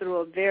went through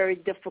a very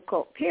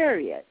difficult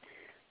period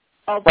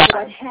of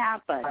what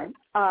happened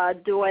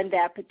during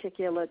that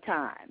particular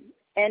time.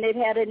 And it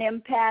had an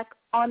impact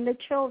on the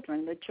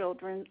children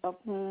of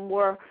whom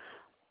were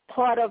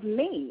part of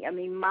me. I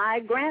mean, my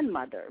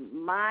grandmother,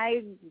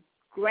 my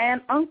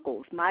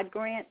granduncles, my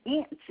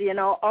grandaunts,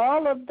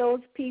 all of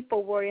those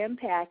people were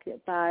impacted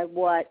by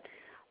what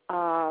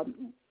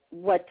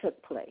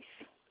took place.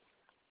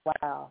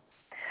 Wow.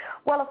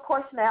 Well, of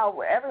course, now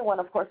everyone,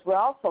 we're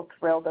also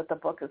thrilled that the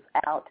book is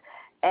out.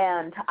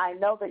 And I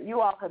know that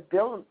you all have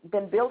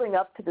been building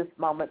up to this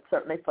moment,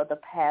 certainly for the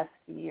past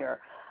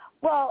year.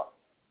 Well,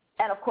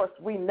 and of course,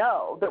 we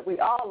know that we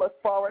all look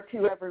forward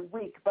to every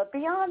week. But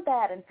beyond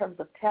that, in terms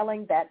of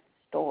telling that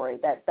story,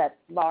 that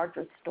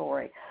larger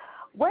story,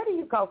 Where do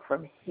you go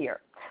from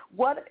here?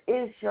 What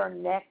is your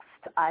next,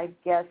 I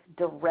guess,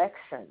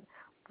 direction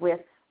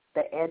with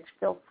the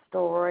Edgefield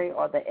story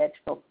or the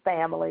Edgefield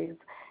families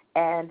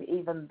and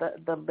even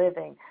the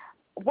living?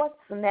 What's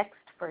next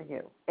for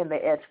you in the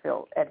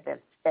Edgefield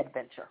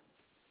adventure?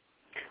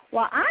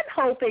 Well, I'm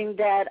hoping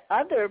that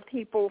other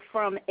people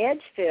from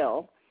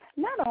Edgefield,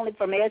 not only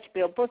from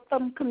Edgefield, but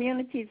from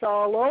communities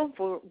all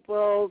over,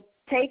 will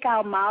take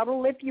our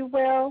model, if you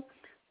will,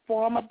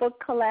 form a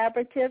book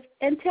collaborative,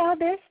 and tell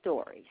their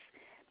stories.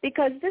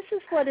 Because this is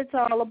what it's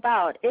all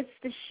about. It's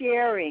the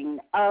sharing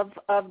of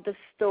the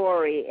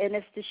story, and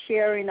it's the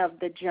sharing of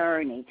the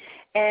journey.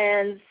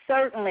 And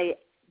certainly,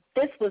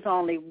 this was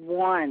only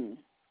one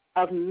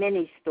of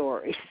many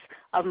stories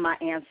of my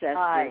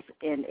ancestors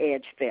in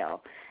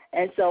Edgefield.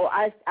 And so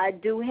I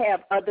do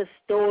have other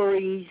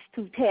stories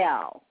to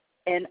tell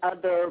and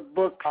other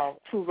books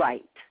to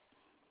write.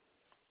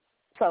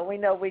 So we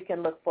know we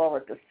can look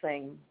forward to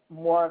seeing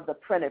more of the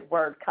printed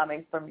word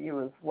coming from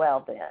you as well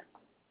then.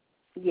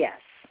 Yes.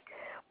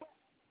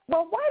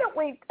 Well, why don't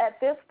we, at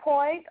this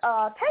point,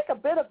 take a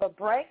bit of a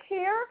break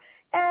here,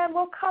 and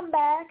we'll come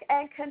back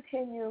and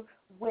continue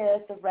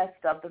with the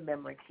rest of the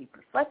Memory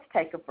Keepers. Let's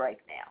take a break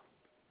now.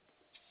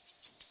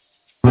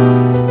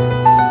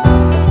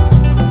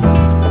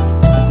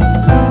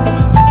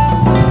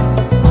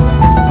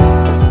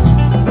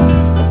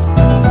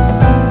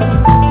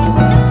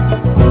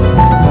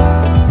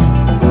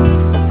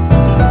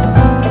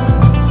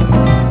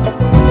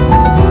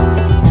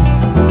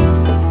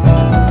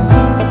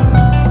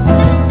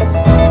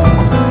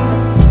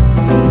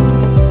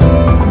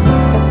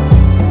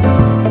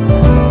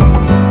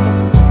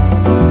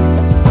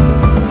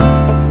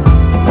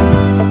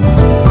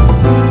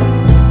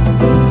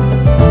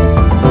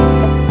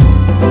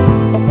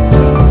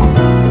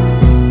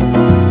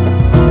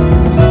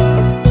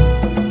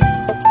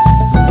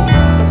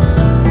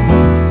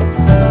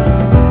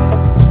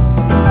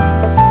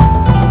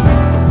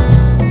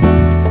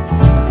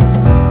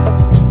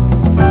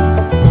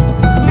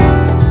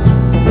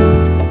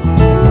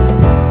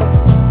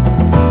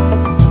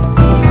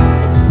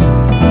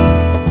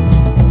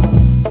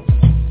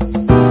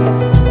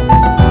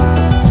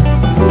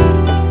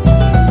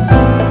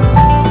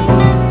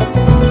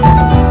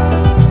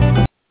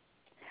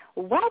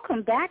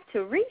 Welcome back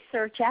to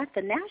Research at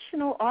the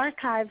National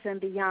Archives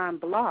and Beyond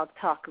Blog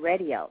Talk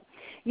Radio.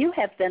 You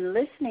have been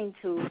listening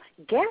to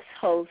guest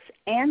hosts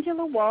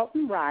Angela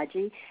Walton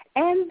Raji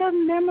and the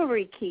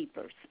Memory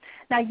Keepers.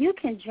 Now, you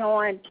can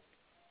join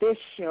this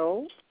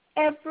show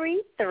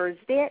every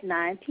Thursday at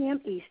 9 p.m.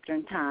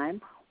 Eastern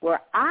Time,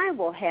 where I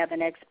will have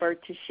an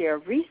expert to share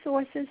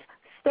resources,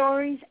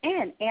 stories,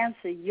 and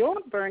answer your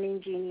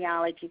burning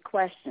genealogy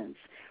questions.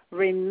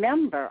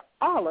 Remember,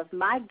 all of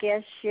my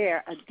guests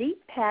share a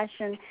deep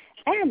passion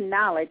and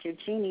knowledge of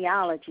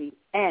genealogy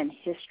and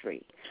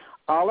history.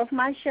 All of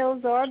my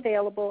shows are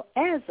available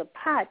as a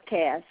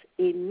podcast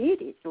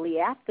immediately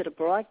after the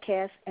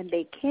broadcast, and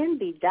they can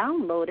be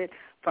downloaded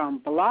from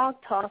Blog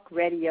Talk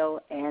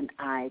Radio and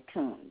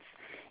iTunes.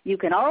 You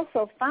can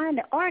also find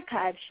the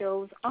archive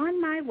shows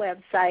on my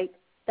website,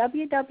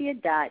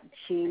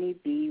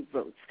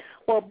 www.GenieBRoots.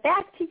 Well,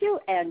 back to you,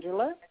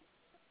 Angela.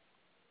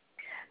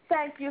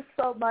 Thank you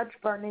so much,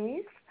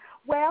 Bernice.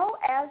 Well,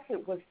 as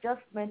it was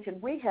just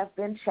mentioned, we have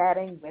been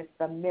chatting with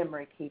the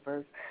Memory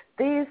Keepers.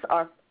 These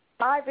are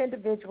 5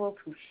 individuals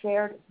who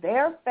shared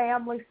their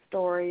family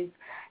stories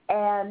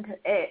and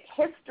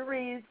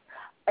histories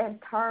in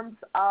terms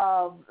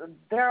of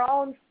their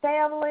own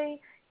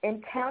family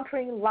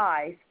encountering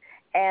life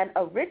and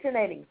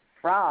originating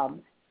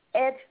from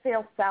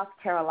Edgefield, South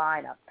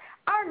Carolina.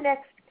 Our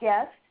next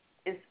guest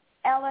is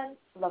Ellen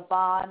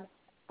LaVon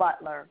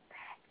Butler.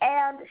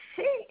 And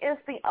she is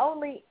the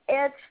only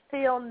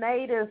Edgefield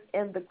native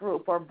in the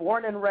group, or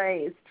born and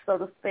raised, so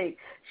to speak.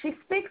 She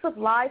speaks of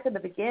life in the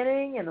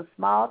beginning in a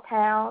small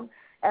town,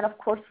 and of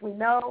course we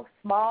know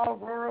small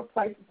rural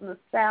places in the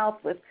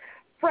South with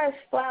fresh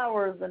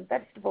flowers and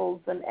vegetables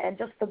and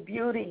just the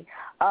beauty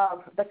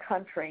of the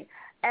country.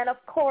 And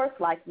of course,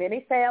 like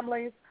many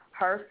families,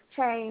 hers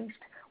changed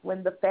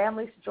when the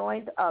families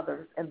joined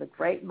others in the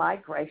Great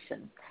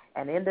Migration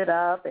and ended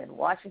up in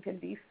Washington,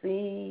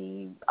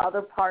 D.C.,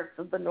 other parts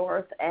of the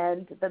North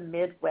and the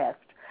Midwest.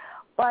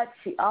 But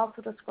she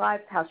also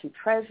describes how she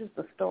treasures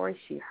the stories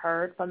she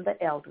heard from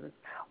the elders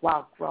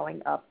while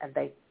growing up, and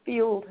they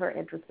fueled her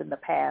interest in the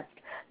past.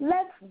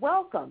 Let's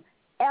welcome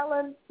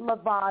Ellen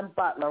LaVon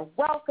Butler.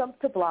 Welcome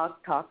to Blog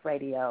Talk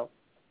Radio.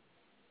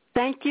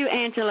 Thank you,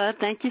 Angela.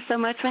 Thank you so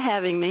much for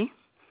having me.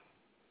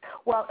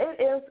 Well, it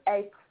is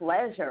a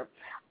pleasure.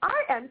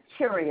 I am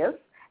curious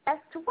as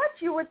to what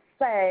you would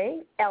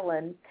say,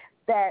 Ellen,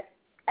 that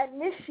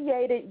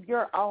initiated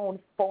your own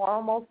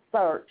formal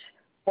search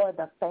for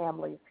the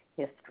family's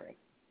history.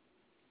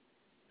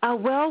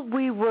 Well,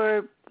 we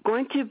were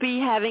going to be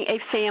having a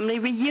family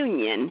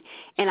reunion,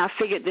 and I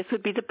figured this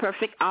would be the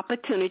perfect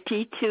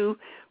opportunity to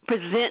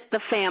present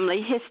the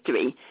family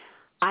history.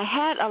 I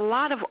had a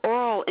lot of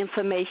oral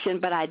information,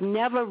 but I'd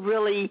never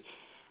really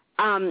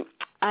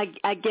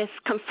I guess,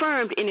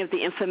 confirmed any of the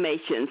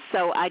information.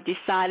 So I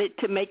decided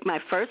to make my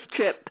first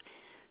trip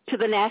to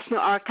the National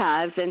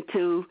Archives and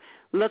to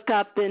look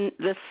up in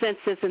the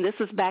census, and this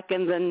was back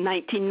in the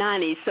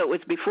 1990s, so it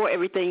was before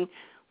everything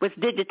was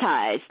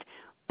digitized.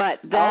 But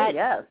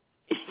that,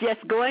 yes,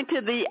 going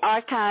to the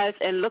archives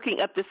and looking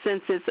up the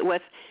census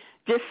was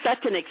just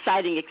such an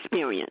exciting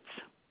experience.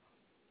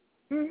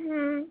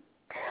 Mm-hmm.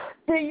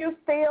 Do you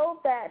feel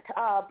that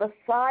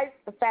besides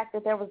the fact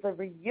that there was a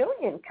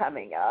reunion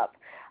coming up,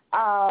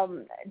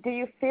 do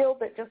you feel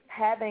that just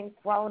having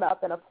grown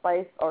up in a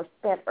place or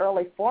spent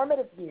early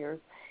formative years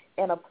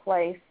in a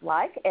place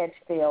like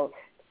Edgefield,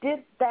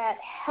 did that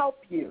help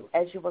you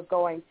as you were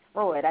going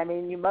through it? I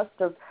mean, you must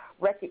have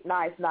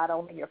recognized not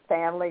only your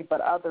family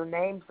but other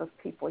names of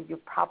people you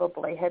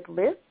probably had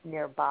lived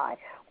nearby.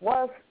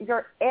 Was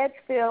your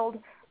Edgefield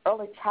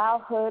early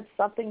childhood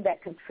something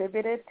that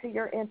contributed to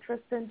your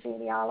interest in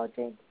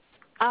genealogy?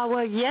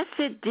 Well, yes,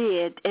 it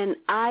did. And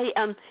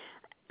I,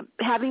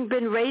 having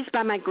been raised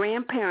by my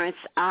grandparents,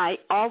 I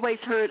always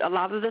heard a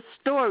lot of the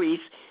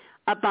stories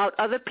about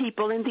other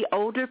people and the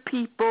older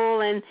people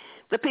and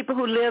the people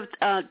who lived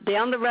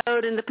down the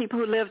road and the people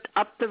who lived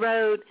up the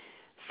road.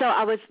 So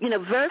I was,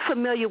 very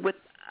familiar with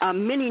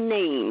many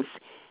names.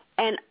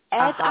 And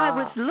as I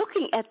was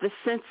looking at the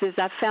census,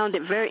 I found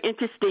it very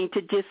interesting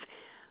to just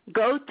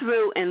go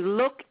through and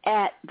look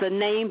at the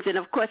names. And,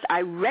 of course,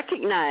 I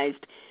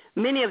recognized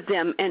many of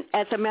them. And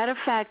as a matter of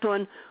fact,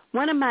 on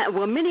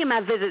many of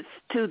my visits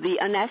to the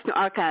National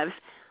Archives,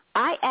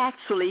 I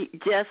actually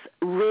just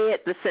read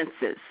the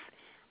census.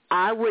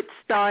 I would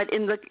start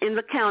in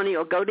the county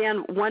or go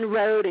down one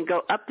road and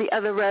go up the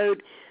other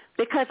road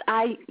because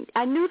I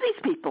knew these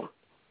people.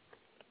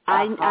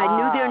 I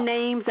knew their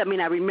names. I mean,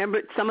 I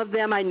remembered some of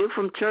them I knew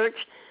from church.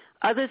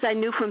 Others I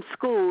knew from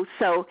school.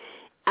 So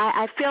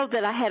I felt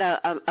that I had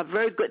a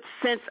very good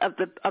sense of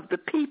the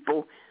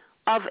people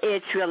of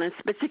Edgefield and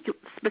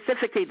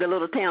specifically the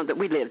little town that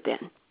we lived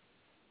in.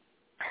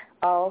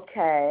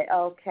 Okay.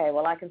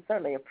 Well, I can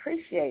certainly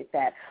appreciate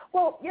that.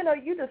 Well,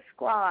 you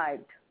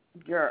described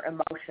your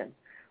emotion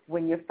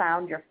when you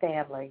found your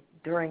family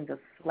during the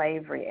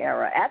slavery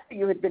era, after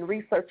you had been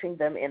researching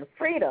them in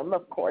freedom,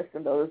 of course,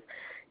 in those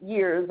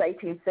years,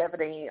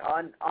 1870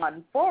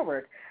 on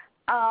forward.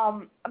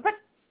 But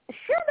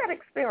share that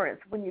experience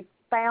when you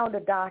found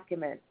a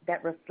document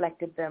that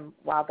reflected them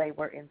while they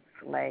were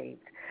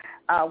enslaved.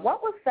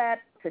 What was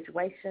that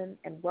situation,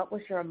 and what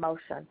was your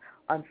emotion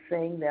on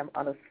seeing them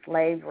on a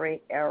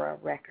slavery-era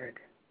record?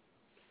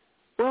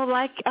 Well,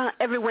 like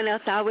everyone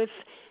else, I was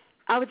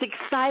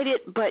excited,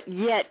 but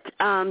yet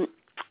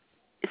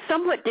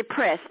somewhat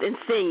depressed in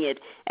seeing it.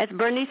 As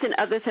Bernice and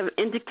others have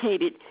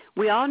indicated,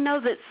 we all know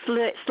that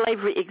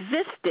slavery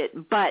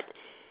existed, but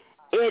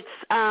it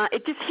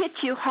just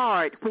hits you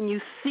hard when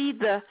you see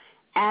the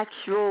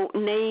actual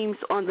names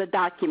on the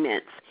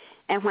documents.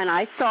 And when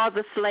I saw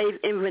the slave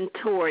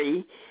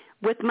inventory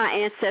with my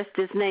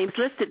ancestors' names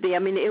listed there, I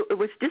mean, it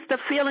was just a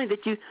feeling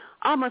that you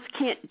almost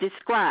can't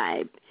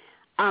describe.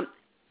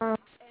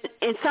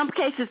 In some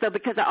cases, though,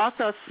 because I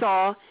also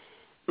saw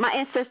my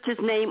ancestor's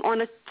name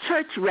on a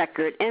church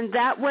record, and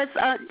that was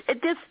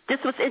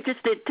just was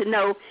interested to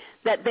know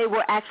that they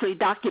were actually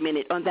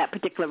documented on that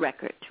particular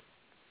record.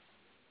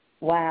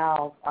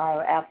 Wow,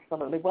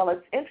 absolutely. Well,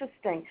 it's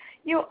interesting.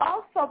 You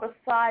also,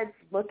 besides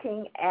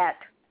looking at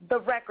the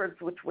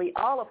records, which we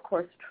all, of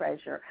course,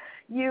 treasure,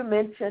 you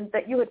mentioned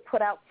that you had put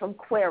out some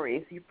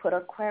queries. You put a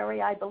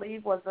query, I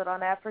believe, was it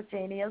on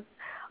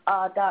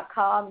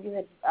Afrogenius.com? You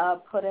had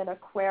put in a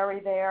query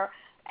there.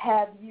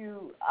 Have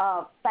you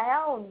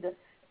found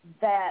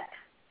that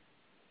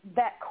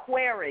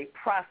query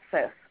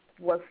process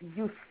was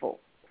useful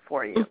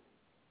for you?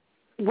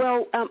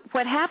 Well,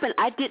 what happened,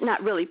 I did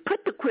not really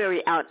put the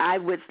query out. I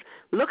was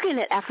looking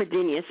at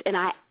Afrogenius, and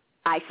I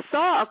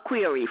saw a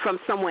query from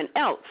someone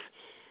else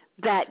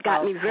that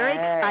got me very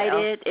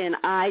excited, and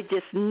I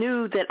just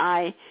knew that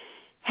I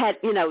had,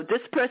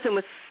 this person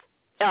was,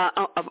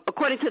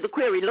 according to the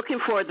query, looking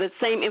for the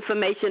same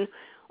information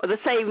or the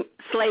same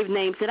slave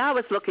names that I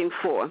was looking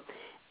for.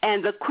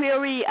 And the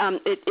query,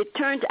 it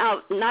turned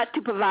out not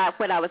to provide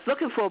what I was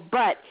looking for,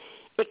 but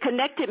it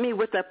connected me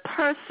with a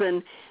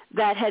person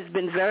that has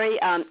been very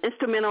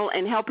instrumental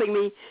in helping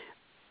me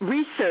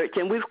research,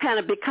 and we've kind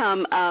of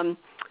become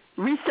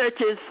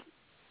researchers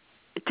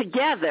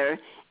together,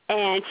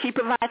 and she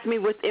provides me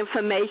with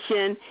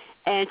information,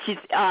 and she's,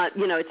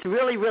 it's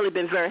really, really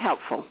been very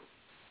helpful.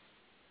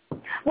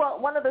 Well,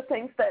 one of the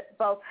things that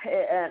both,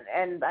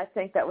 and I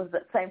think that was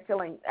that same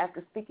feeling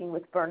after speaking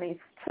with Bernice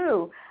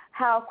too,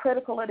 how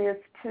critical it is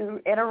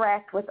to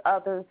interact with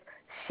others,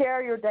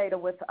 share your data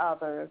with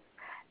others,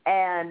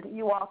 and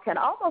you all can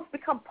almost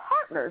become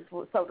partners,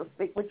 so to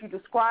speak. Would you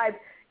describe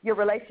your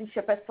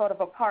relationship as sort of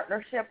a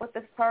partnership with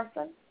this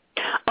person?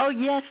 Oh,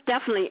 yes,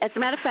 definitely. As a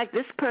matter of fact,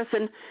 this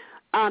person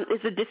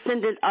is a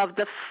descendant of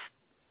the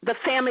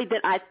family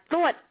that I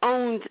thought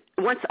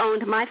once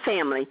owned my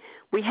family.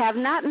 We have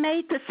not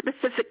made the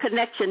specific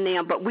connection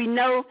now, but we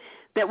know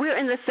that we're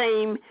in the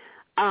same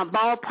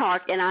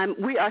ballpark, and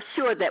we are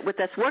sure that with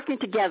us working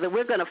together,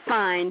 we're going to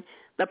find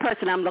the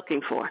person I'm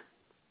looking for.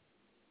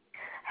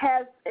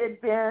 Has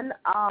it been,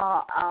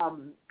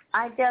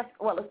 I guess,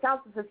 well, it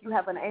sounds as if you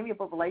have an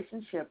amiable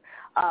relationship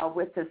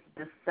with this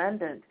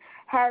descendant.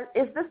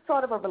 Is this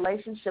sort of a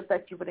relationship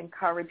that you would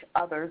encourage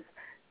others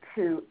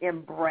to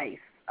embrace?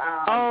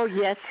 Oh,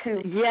 yes.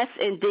 Yes,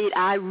 indeed.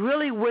 I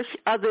really wish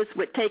others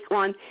would take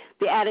on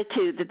the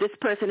attitude that this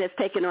person has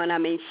taken on. I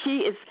mean, she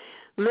is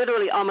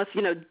literally almost,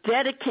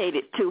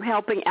 dedicated to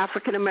helping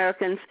African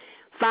Americans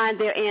find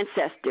their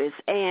ancestors.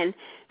 And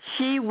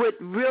she would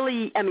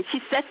really,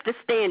 she sets the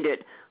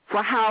standard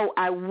for how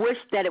I wish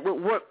that it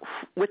would work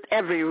with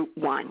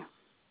everyone.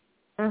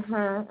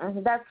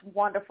 That's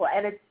wonderful.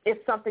 And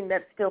it's something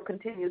that still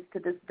continues to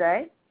this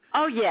day?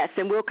 Oh, yes,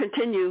 and we'll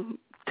continue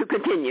to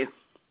continue.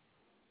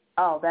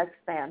 Oh, that's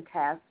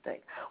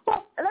fantastic.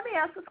 Well, let me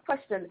ask this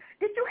question.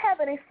 Did you have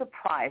any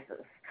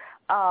surprises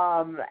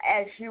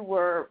as you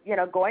were,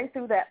 going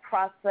through that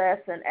process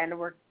and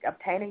were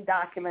obtaining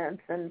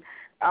documents, and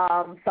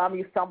some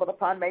you stumbled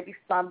upon, maybe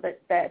some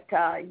that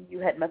you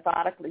had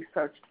methodically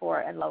searched for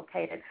and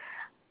located?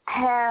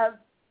 Have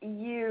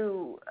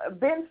you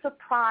been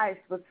surprised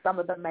with some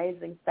of the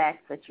amazing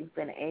facts that you've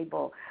been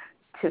able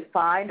to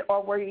find,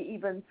 or were you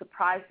even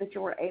surprised that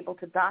you were able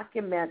to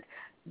document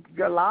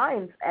your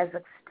lines as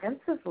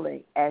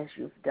extensively as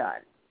you've done?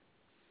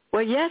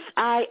 Well, yes,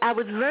 I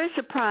was very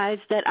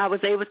surprised that I was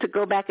able to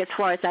go back as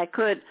far as I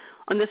could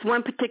on this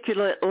one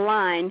particular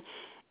line,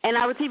 and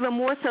I was even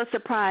more so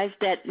surprised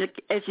that,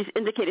 as you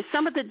indicated,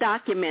 some of the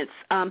documents,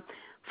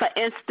 for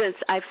instance,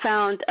 I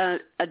found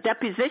a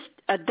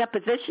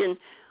deposition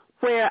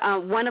where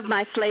one of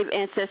my slave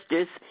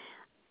ancestors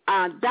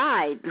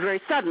died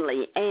very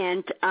suddenly,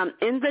 and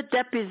in the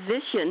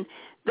deposition,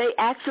 they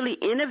actually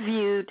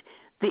interviewed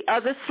the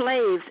other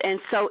slaves, and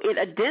so it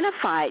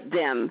identified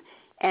them.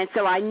 And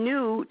so I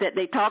knew that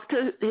they talked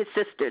to his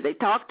sister, they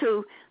talked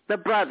to the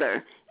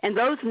brother, and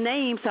those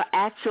names are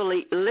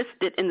actually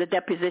listed in the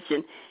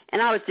deposition.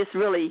 And I was just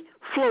really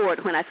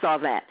floored when I saw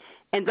that.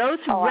 And those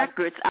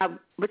records, I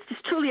was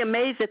just truly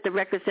amazed at the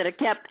records that are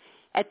kept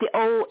at the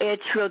old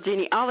Edgefield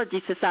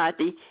Genealogy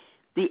Society.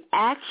 The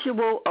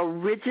actual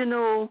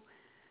original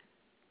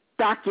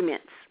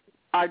documents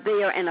are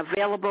there and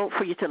available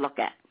for you to look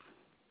at.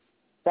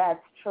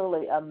 That's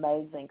truly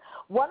amazing.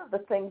 One of the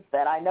things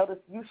that I noticed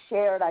you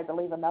shared, I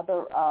believe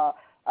another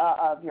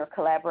of your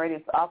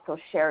collaborators also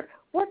shared,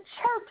 were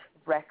church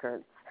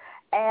records.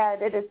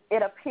 And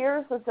it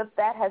appears as if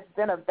that has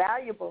been a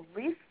valuable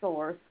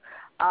resource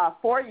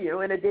for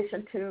you, in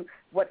addition to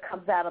what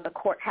comes out of the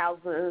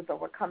courthouses or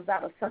what comes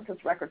out of census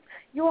records.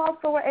 You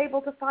also were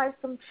able to find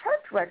some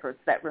church records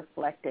that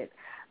reflected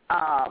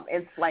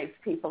enslaved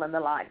people in the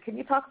line. Can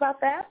you talk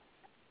about that?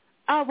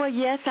 Oh, well,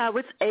 yes, I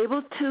was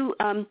able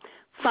to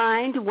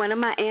find one of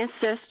my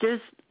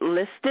ancestors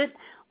listed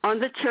on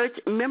the church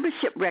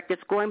membership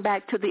records going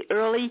back to the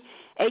early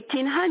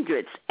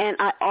 1800s. And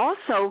I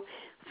also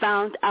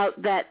found out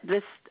that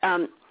this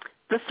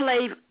the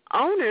slave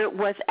owner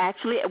was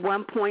actually at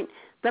one point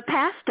the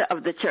pastor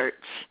of the church.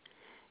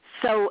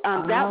 So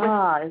that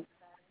was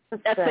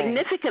a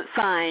significant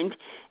find.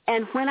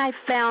 And when I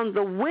found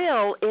the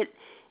will, it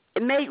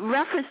made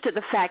reference to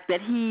the fact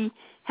that he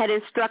had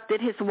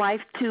instructed his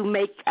wife to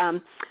make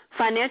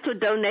financial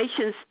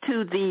donations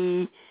to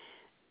the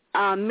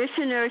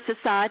Missionary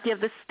Society of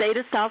the state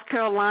of South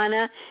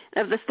Carolina,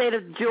 of the state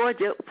of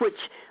Georgia, which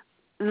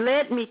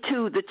led me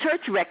to the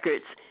church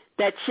records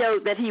that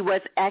showed that he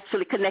was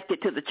actually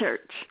connected to the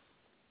church.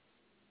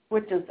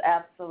 Which is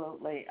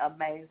absolutely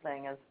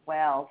amazing as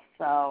well.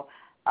 So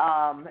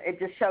it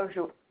just shows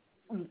you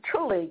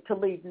truly to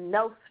leave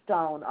no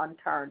stone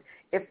unturned.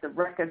 If the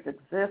records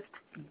exist,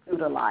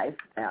 utilize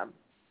them.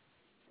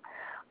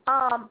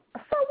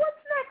 So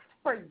what's next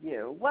for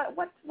you?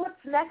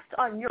 What's next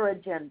on your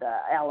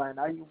agenda, Ellen?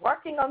 Are you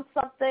working on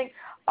something?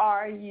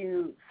 Are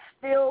you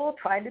still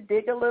trying to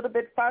dig a little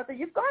bit further?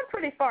 You've gone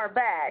pretty far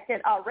back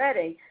and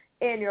already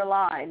in your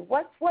line.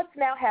 What's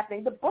now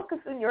happening? The book is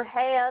in your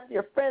hand.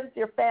 Your friends,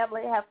 your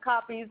family have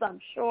copies, I'm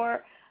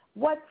sure.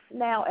 What's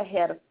now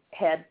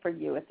ahead for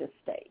you at this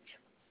stage?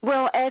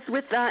 Well, as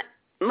with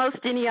most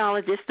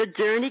genealogists, the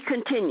journey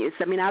continues.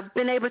 I mean, I've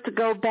been able to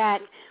go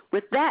back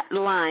with that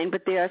line,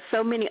 but there are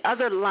so many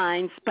other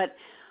lines. But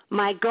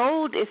my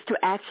goal is to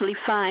actually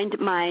find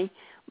my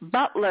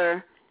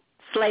Butler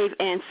slave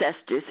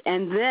ancestors,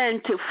 and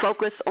then to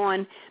focus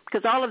on,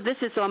 because all of this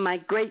is on my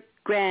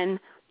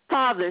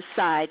great-grandfather's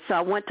side, so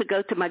I want to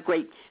go to my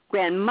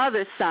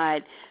great-grandmother's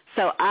side.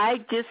 So I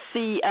just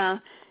see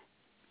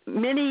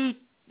many,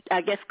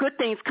 I guess, good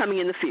things coming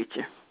in the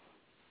future.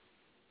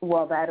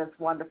 Well, that is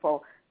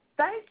wonderful.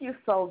 Thank you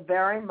so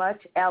very much,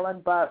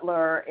 Ellen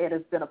Butler. It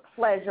has been a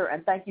pleasure,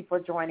 and thank you for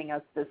joining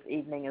us this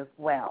evening as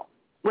well.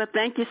 Well,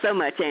 thank you so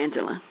much,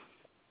 Angela.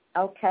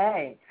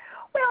 Okay.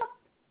 Well,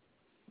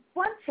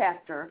 one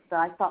chapter that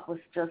I thought was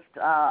just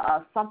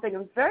something that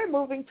was very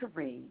moving to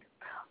read.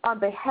 On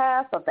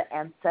behalf of the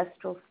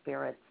ancestral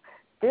spirits,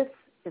 this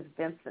is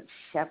Vincent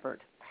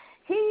Sheppard.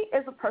 he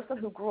is a person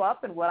who grew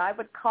up in what I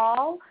would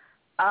call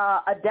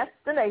a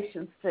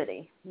destination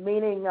city,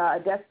 meaning a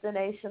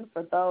destination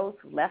for those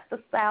who left the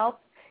South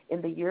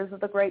in the years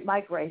of the Great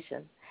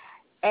Migration.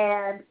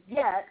 And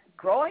yet,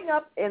 growing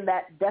up in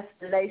that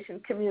destination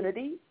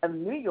community of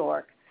New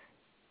York,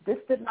 this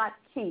did not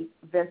keep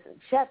Vincent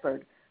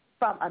Sheppard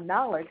from a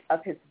knowledge of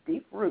his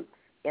deep roots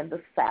in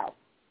the South.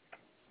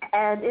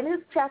 And in his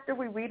chapter,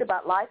 we read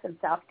about life in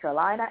South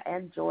Carolina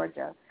and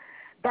Georgia.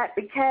 That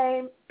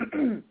became,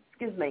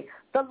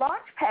 the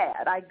launch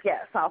pad, I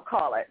guess I'll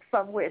call it,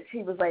 from which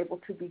he was able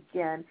to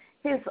begin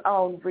his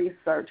own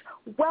research.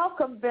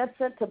 Welcome,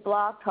 Vincent, to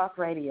Blog Talk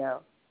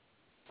Radio.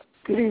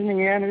 Good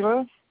evening,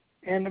 Angela,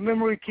 and the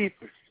Memory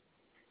Keepers.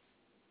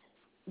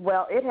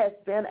 Well, it has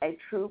been a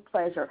true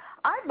pleasure.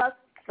 I must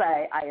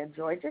say I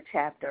enjoyed your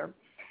chapter,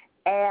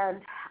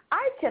 and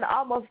I can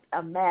almost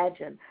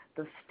imagine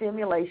the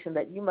stimulation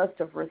that you must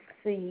have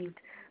received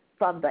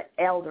from the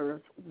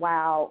elders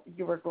while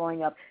you were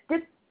growing up.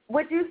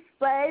 Would you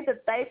say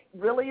that they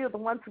really are the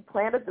ones who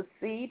planted the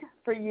seed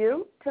for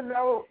you to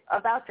know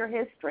about your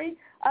history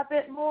a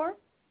bit more?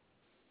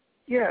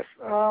 Yes,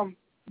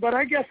 but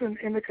I guess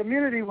in the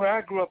community where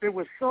I grew up, it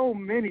was so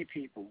many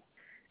people.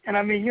 And,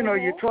 I mean,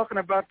 you're talking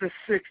about the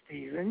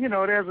 60s, and,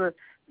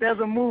 there's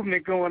a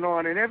movement going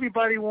on, and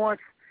everybody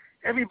wants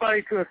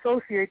everybody to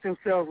associate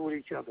themselves with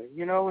each other,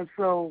 and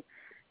so,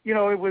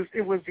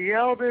 it was the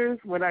elders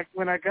when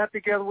I got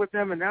together with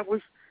them, and that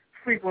was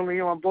frequently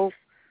on both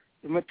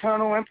the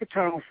maternal and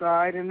paternal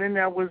side, and then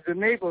that was the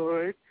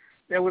neighborhood,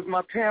 that was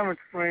my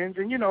parents' friends,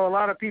 and, a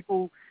lot of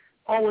people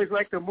always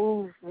like to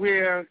move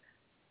where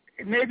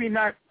maybe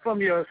not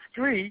from your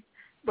street,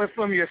 but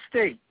from your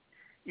state,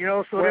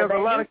 so there's a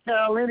lot of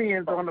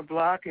Carolinians on the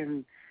block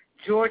and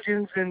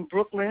Georgians in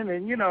Brooklyn,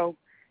 and,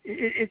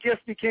 it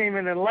just became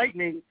an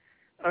enlightening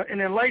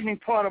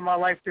part of my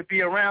life to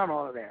be around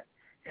all of that.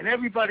 And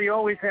everybody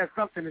always has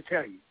something to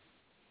tell you.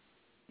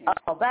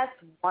 Oh, that's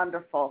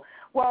wonderful.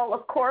 Well,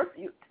 of course,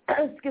 you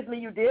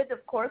did,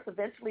 of course,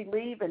 eventually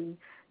leave and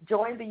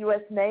join the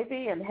U.S.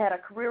 Navy and had a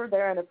career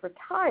there and have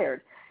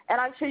retired. And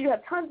I'm sure you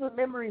have tons of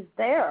memories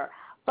there.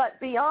 But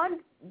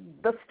beyond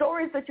the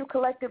stories that you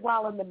collected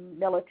while in the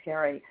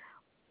military,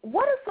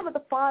 what are some of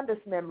the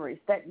fondest memories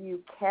that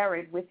you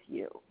carried with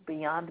you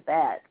beyond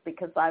that?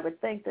 Because I would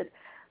think that,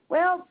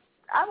 well,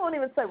 I won't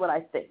even say what I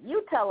think.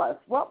 You tell us,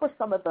 what were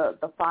some of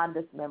the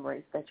fondest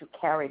memories that you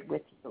carried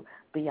with you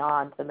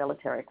beyond the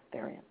military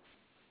experience?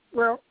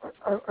 Well,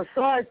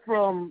 aside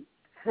from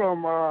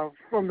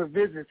the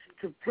visits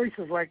to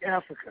places like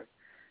Africa,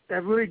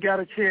 that really got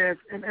a chance,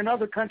 and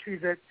other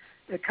countries that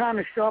kind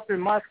of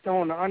sharpened my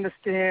stone to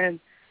understand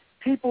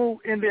people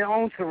in their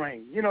own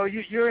terrain.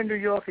 You're in New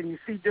York and you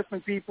see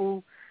different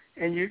people,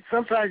 and you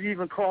sometimes you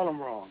even call them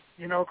wrong,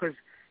 because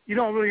you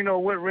don't really know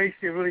what race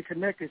they're really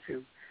connected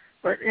to.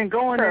 But in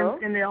going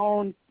in their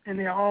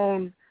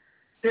own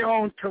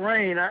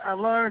terrain, I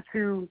learned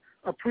to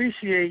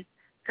appreciate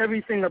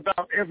everything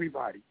about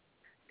everybody.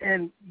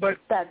 But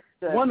that's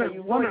good.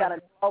 One got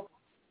a whole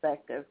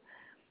perspective.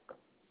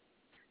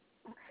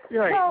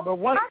 Right. Well,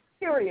 but I'm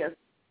curious.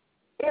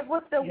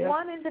 Was there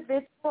one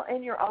individual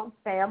in your own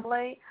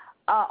family,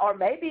 or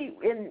maybe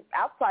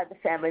outside the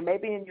family,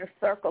 maybe in your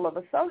circle of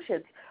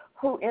associates,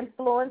 who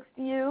influenced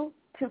you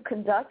to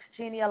conduct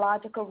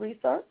genealogical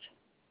research?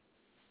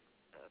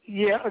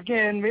 Yeah,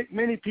 again,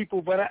 many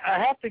people, but I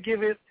have to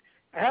give it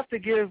up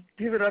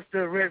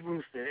to Red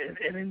Rooster.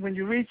 And when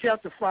you read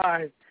chapter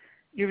 5,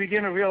 you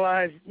begin to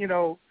realize,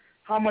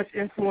 how much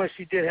influence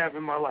she did have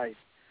in my life.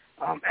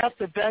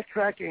 After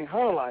backtracking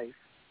her life,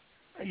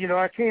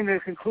 I came to the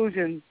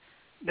conclusion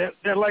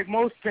that like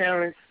most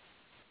parents,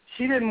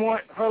 she didn't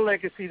want her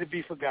legacy to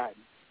be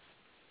forgotten.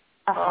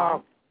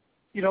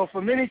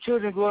 For many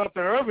children growing up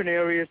in urban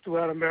areas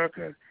throughout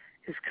America,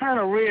 it's kind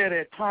of rare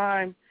that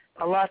time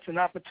allots an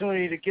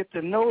opportunity to get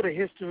to know the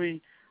history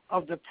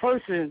of the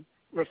person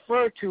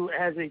referred to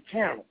as a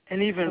parent,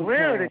 and even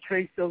rarer to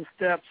trace those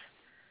steps,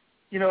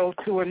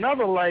 to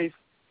another life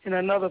in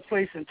another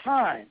place and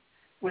time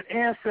with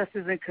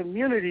ancestors and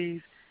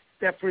communities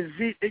that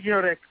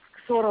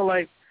sort of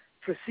like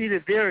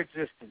preceded their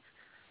existence.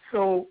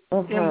 So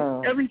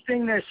in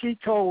everything that she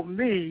told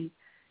me,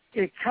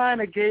 it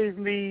kind of gave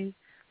me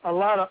a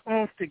lot of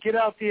oomph to get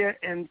out there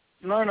and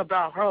learn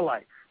about her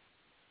life.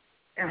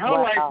 And her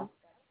life,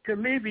 to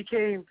me,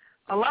 became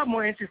a lot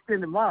more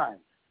interesting than mine.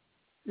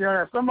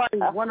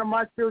 One of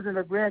my children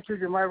or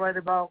grandchildren might write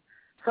about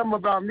something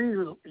about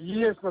me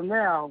years from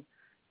now,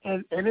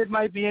 and it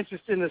might be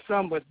interesting to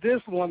some, but this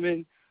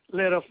woman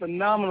led a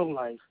phenomenal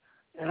life,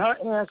 and her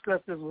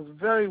ancestors was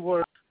very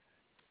worth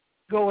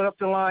going up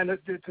the line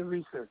to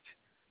research.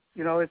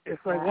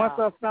 It's like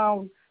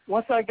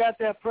once I got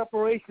that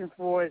preparation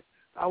for it,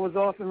 I was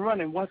off and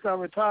running. Once I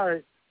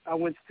retired, I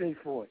went straight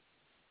for it.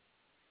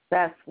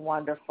 That's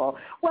wonderful.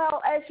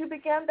 Well, as you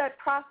began that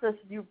process,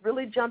 you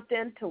really jumped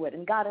into it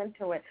and got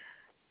into it.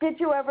 Did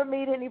you ever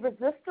meet any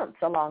resistance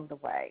along the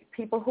way?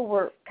 People who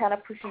were kind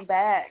of pushing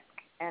back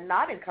and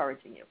not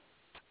encouraging you?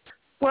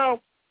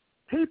 Well,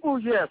 people,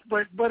 yes,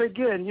 but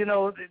again,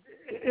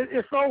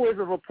 it's always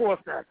a rapport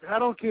factor. I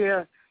don't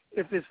care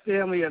if it's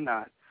family or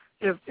not.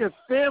 If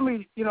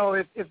family,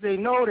 if they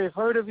know, they've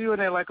heard of you, and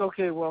they're like,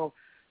 okay, well,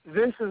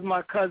 Vince is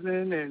my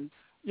cousin, and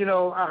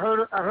I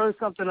heard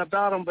something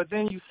about him. But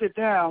then you sit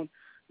down.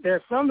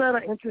 There's some that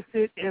are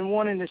interested in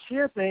wanting to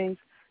share things,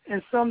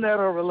 and some that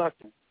are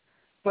reluctant.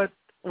 But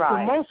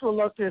the most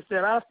reluctance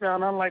that I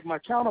found, unlike my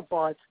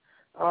counterparts,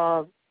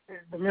 the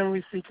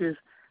memory seekers,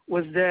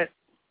 was that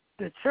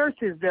the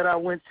churches that I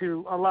went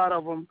to, a lot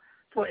of them,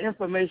 for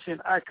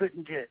information I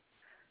couldn't get.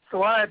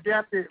 So I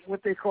adapted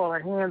what they call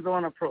a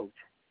hands-on approach,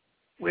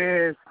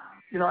 whereas,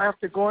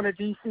 after going to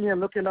D.C.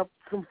 and looking up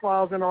some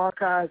files in the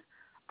archives,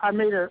 I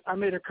made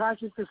a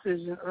conscious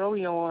decision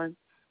early on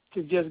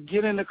to just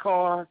get in the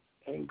car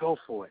and go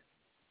for it.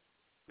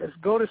 Let's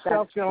go to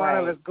South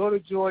Carolina, let's go to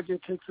Georgia,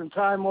 take some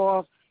time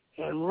off,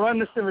 and run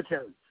the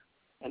cemeteries.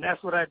 And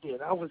that's what I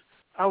did. I was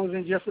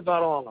in just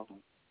about all of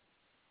them.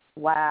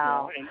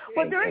 Wow.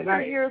 During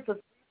your years of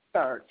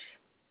research,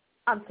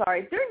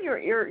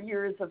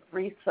 years of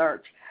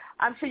research,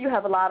 I'm sure you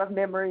have a lot of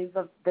memories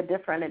of the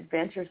different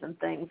adventures and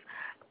things.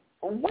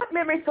 What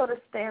memory sort of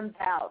stands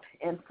out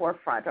in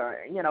forefront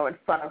or, in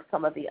front of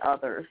some of the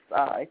others'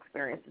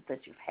 experiences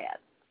that you've had?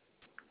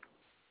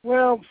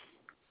 Well,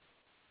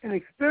 an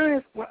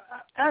experience,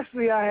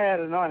 actually I had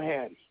an Aunt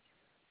Hattie.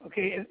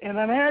 Okay, and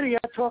Aunt Hattie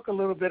I talk a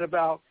little bit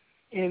about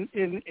in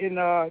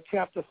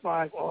Chapter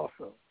 5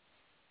 also.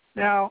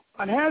 Now,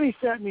 Aunt Hattie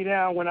sat me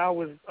down when I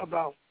was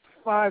about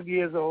 5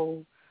 years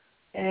old,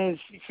 and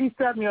she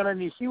sat me on her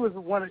knee. She was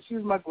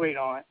my great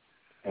aunt,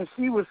 and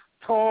she was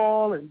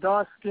tall and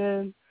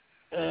dark-skinned,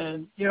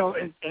 and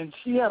and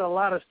she had a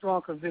lot of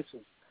strong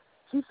convictions.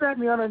 She sat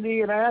me on her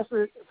knee, and I asked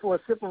her for a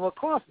sip of her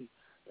coffee,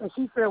 and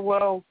she said,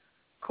 "Well,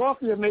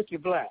 coffee will make you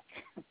black."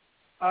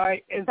 All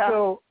right, and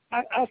so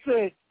I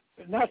said,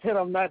 not that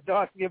I'm not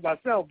dark-skinned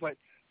myself, but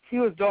she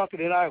was darker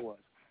than I was.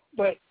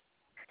 But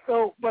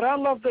I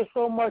loved her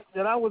so much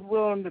that I was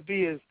willing to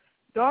be as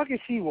dark as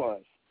she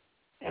was.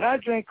 And I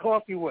drank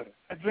coffee with her.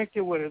 I drank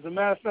it with her. As a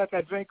matter of fact,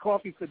 I drank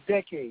coffee for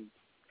decades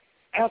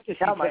after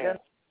she passed.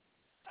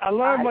 I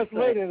learned much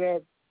later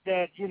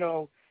that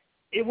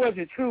it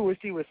wasn't true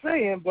what she was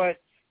saying, but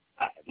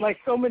like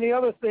so many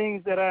other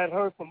things that I had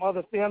heard from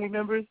other family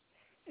members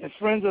and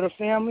friends of the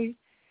family,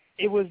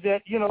 it was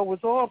that, it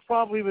was all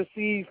probably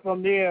received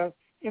from their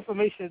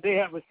information that they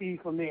had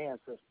received from their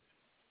ancestors.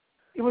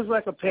 It was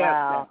like a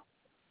pass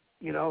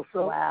down,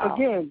 So,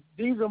 again,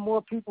 these are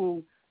more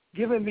people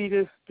giving me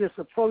this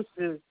approach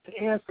to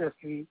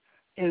ancestry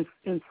in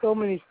so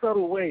many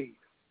subtle ways,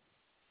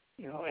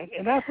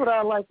 and that's what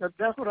I like.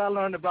 That's what I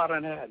learned about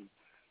Aunt Hattie.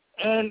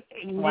 And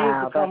in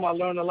years to come, I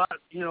learned a lot.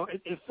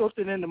 It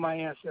filtered into my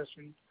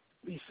ancestry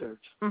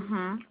research.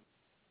 Mm-hmm.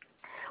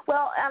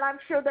 Well, and I'm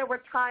sure there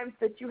were times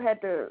that you had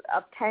to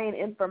obtain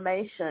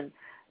information,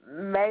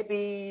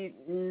 maybe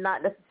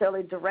not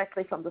necessarily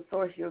directly from the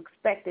source you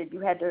expected.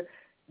 You had to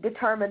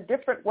determine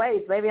different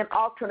ways, maybe an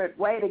alternate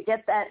way to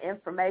get that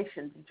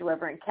information. Did you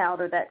ever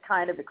encounter that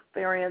kind of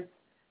experience?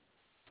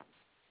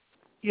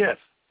 Yes.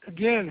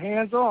 Again,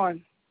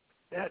 hands-on.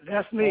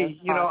 That's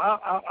me.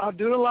 I'll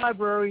do the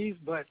libraries,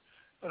 but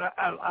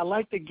I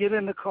like to get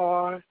in the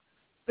car,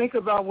 think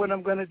about what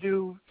I'm going to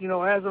do,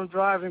 as I'm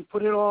driving,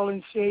 put it all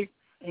in shape,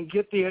 and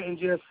get there and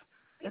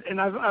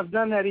I've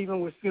done that even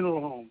with funeral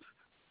homes,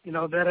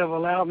 that have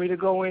allowed me to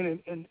go in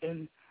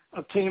and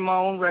obtain my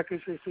own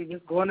records. They say,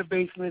 just go in the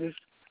basement,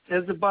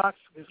 there's the box,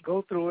 just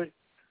go through it,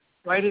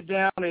 write it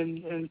down,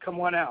 and come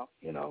on out,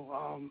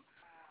 because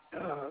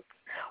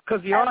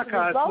the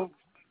archives.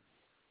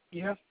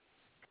 Yeah.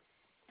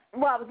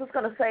 Well, I was just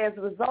going to say, as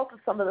a result of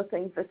some of the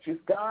things that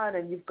you've done,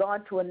 and you've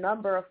gone to a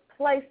number of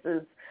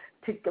places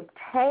to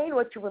obtain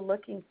what you were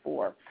looking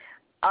for,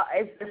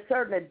 is there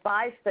certain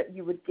advice that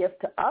you would give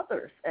to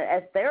others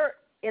as they're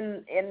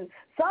in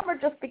some are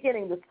just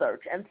beginning the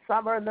search and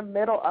some are in the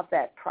middle of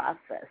that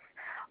process?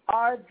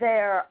 Are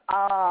there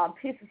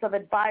pieces of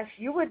advice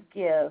you would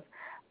give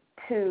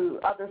to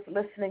others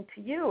listening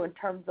to you in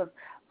terms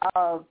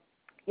of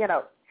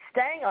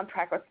staying on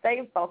track or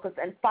staying focused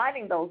and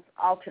finding those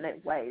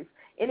alternate ways?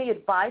 Any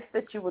advice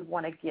that you would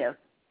want to give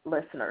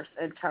listeners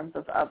in terms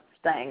of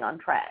staying on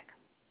track?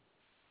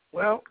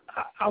 Well,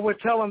 I would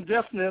tell them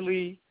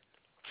definitely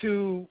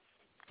to,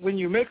 when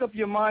you make up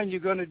your mind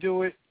you're going to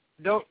do it,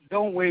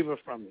 don't waver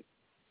from it.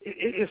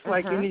 It's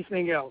like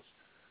anything else.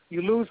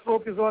 You lose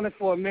focus on it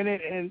for a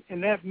minute, and in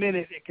that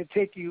minute it could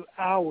take you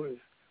hours,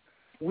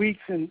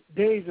 weeks, and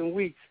days and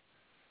weeks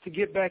to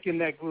get back in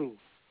that groove.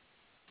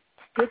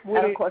 Stick with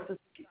it. And, of course,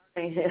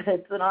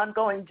 it's an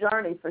ongoing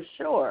journey for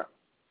sure.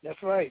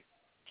 That's right.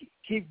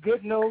 Keep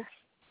good notes.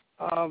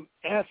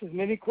 Ask as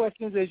many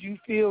questions as you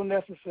feel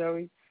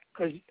necessary,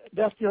 because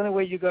that's the only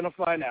way you're going to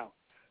find out.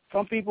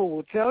 Some people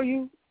will tell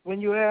you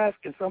when you ask,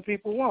 and some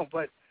people won't.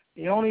 But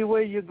the only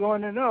way you're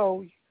going to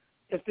know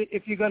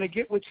if you're going to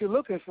get what you're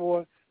looking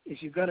for is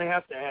you're going to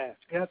have to ask.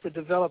 You have to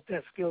develop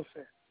that skill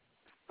set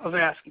of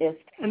asking. Yes.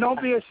 And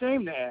don't be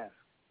ashamed to ask.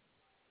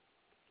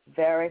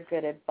 Very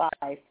good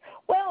advice.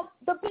 Well,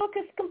 the book book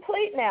is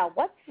complete now.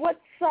 What's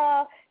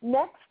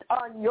next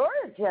on your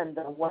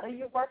agenda? What are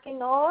you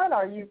working on?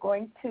 Are you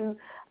going to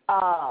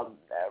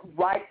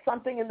write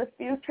something in the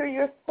future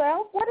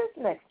yourself? What is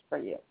next for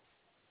you?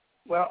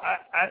 Well,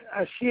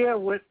 I share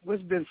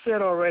what's been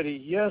said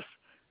already. Yes,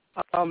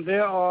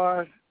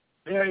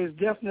 there is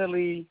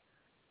definitely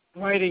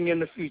writing in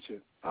the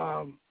future.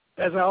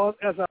 As I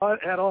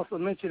had also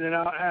mentioned in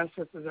our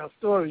ancestors, our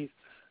stories,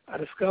 I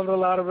discovered a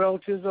lot of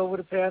relatives over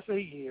the past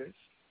 8 years.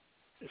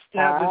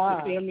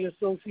 Established the Family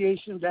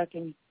Association back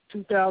in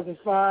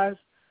 2005,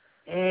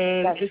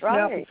 and it's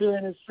now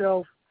preparing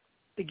itself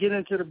to get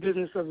into the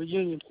business of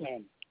reunion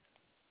planning.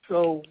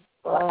 So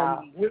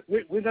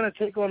we're going to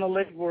take on the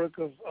legwork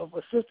of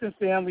assisting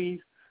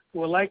families who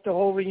would like to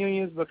hold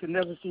reunions but can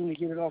never seem to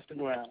get it off the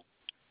ground.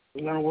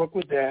 We're going to work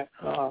with that.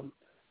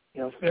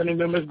 Family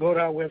members go to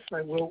our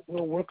website.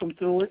 We'll work them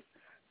through it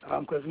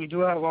because we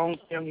do have our own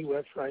family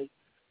website.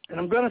 And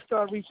I'm going to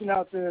start reaching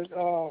out to,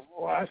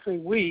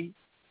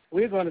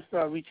 we're going to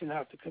start reaching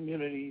out to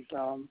communities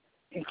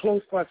in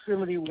close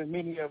proximity where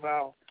many of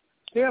our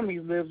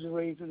families live to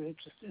raise an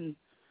interest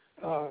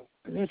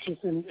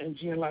in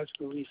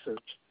genealogical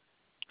research.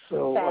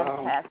 So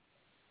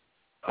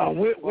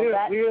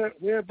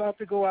we're about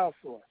to go out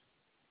for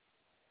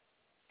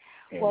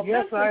it. And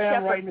yes, Vincent I am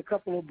Sheppard, writing a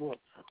couple of books.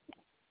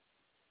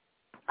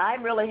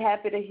 I'm really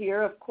happy to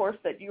hear, of course,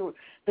 that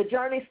the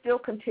journey still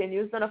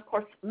continues. And, of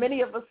course,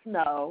 many of us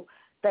know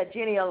that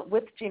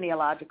with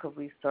genealogical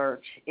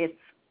research, it's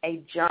a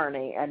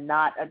journey and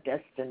not a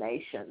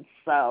destination.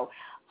 So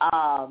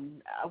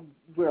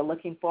we're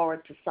looking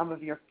forward to some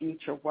of your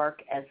future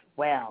work as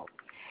well.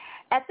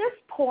 At this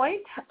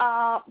point,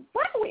 why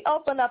don't we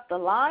open up the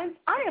lines?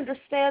 I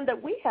understand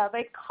that we have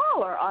a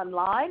caller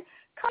online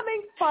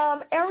coming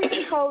from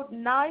area code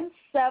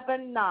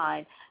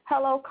 979.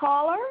 Hello,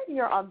 caller.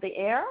 You're on the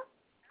air.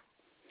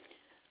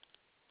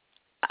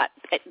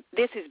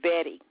 This is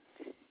Betty.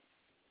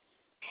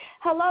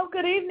 Hello,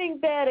 good evening,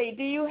 Betty.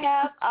 Do you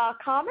have a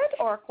comment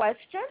or a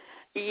question?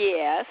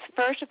 Yes.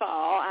 First of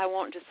all, I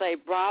want to say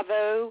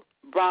bravo,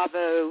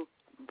 bravo,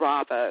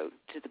 bravo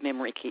to the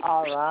Memory Keepers.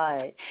 All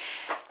right.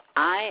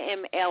 I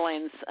am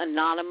Ellen's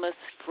anonymous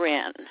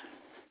friend.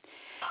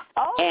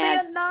 Oh, the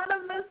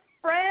anonymous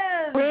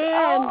friend.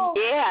 Oh.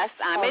 Yes,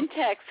 I'm in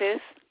Texas.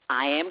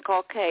 I am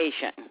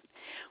Caucasian.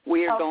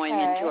 We are going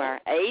into our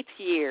 8th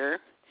year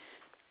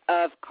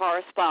of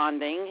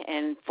corresponding,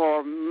 and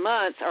for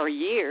months or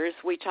years,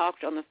 we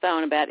talked on the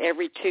phone about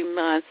every 2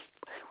 months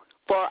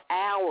for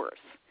hours.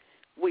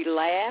 We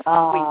laugh,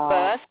 we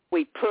fuss,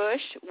 we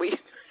push,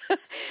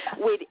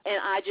 and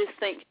I just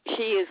think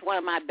she is one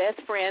of my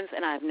best friends,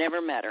 and I've never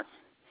met her.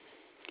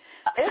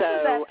 Isn't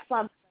that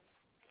something?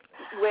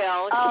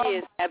 Well, she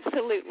is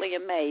absolutely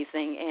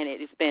amazing, and it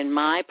has been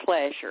my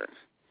pleasure.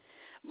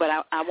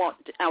 But I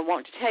want to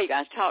tell you,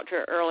 I talked to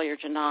her earlier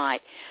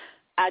tonight.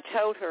 I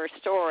told her a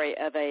story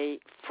of a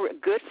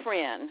good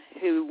friend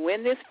who,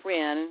 when this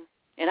friend,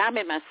 and I'm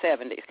in my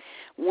 70s,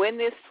 when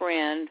this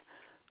friend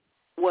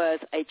was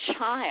a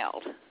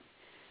child,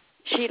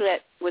 she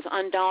was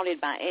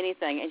undaunted by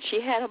anything, and she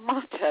had a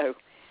motto,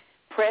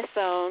 press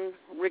on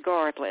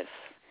regardless.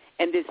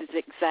 And this is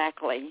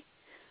exactly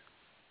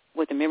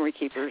what the Memory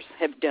Keepers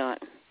have done.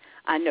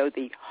 I know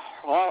the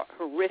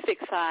horrific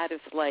side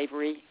of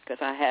slavery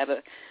because I have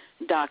a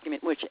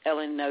document which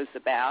Ellen knows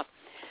about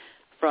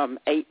from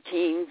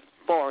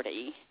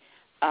 1840,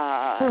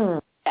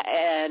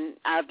 and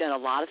I've done a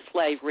lot of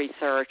slave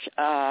research.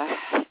 I've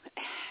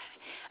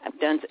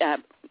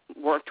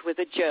worked with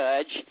a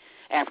judge,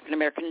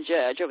 African-American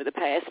judge, over the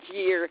past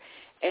year,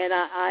 and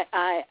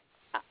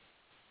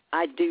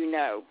I do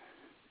know.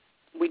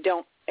 We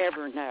don't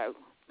ever know,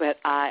 but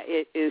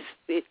it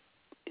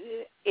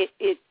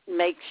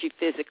makes you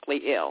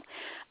physically ill.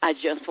 I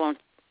just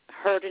want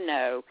her to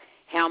know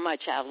how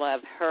much I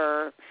love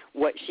her,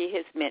 what she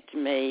has meant to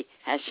me,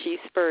 how she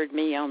spurred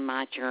me on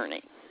my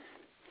journey.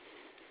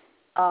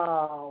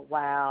 Oh,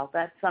 wow.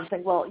 That's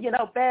something. Well,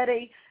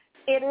 Betty,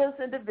 it is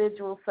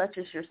individuals such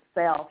as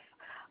yourself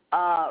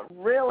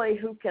really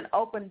who can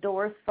open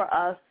doors for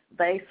us.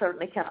 They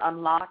certainly can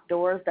unlock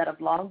doors that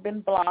have long been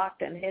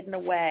blocked and hidden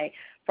away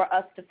for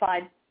us to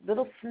find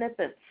little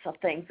snippets of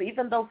things,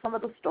 even though some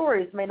of the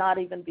stories may not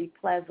even be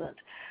pleasant,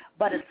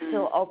 but it's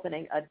still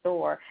opening a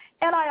door.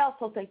 And I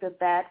also think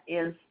that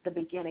is the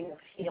beginning of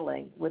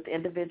healing with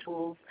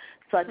individuals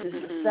such as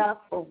yourself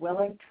who are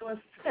willing to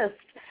assist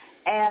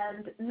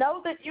and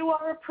know that you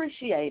are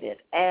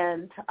appreciated.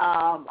 And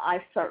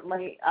I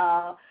certainly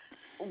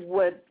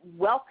would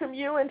welcome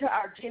you into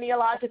our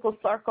genealogical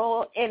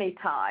circle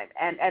anytime.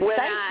 And thank you.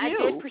 I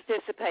did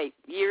participate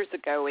years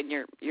ago in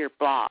your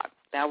blog.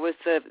 I was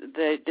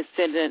the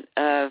descendant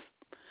of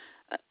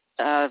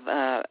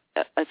a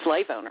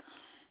slave owner.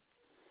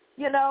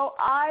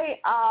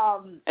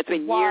 It's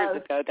been years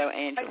ago, though,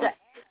 Angela.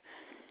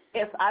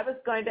 If I was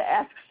going to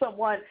ask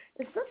someone,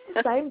 is this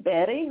the same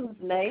Betty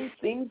whose name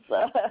seems,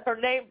 her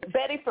name,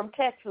 Betty from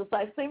Texas,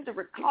 I seem to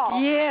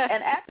recall. Yeah.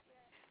 And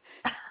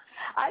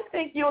I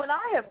think you and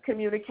I have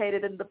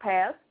communicated in the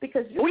past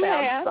because you we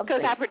found have, something.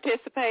 because I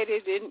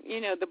participated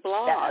in, the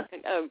blog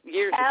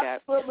years ago.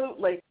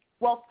 Absolutely.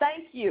 Well,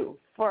 thank you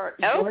for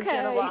your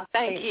generosity.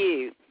 Thank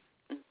you.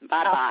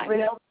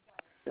 Bye-bye.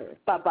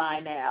 Bye-bye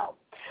now.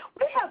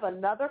 We have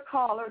another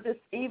caller this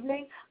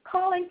evening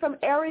calling from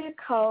area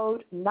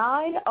code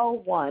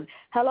 901.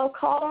 Hello,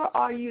 caller.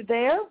 Are you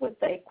there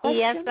with a question?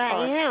 Yes,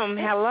 I am.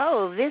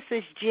 Hello. This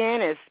is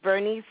Janice,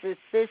 Bernice's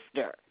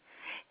sister.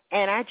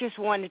 And I just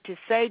wanted to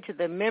say to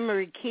the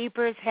memory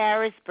keepers,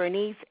 Harris,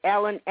 Bernice,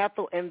 Ellen,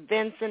 Ethel, and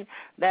Vincent,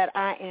 that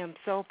I am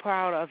so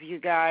proud of you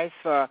guys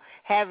for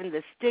having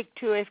the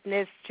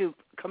stick-to-itness to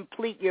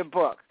complete your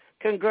book.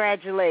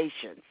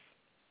 Congratulations.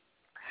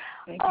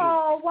 Thank you.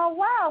 Oh, well,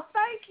 wow,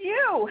 thank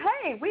you.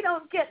 Hey, we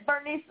don't get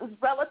Bernice's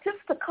relatives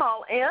to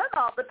call in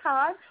all the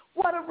time.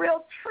 What a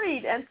real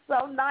treat, and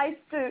so nice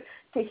to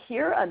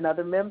hear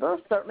another member,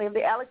 certainly of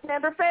the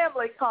Alexander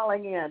family,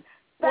 calling in.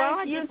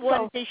 I just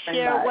wanted to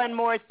share one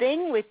more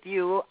thing with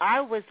you. I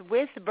was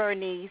with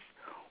Bernice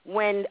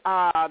when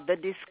the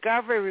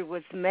discovery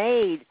was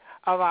made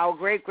of our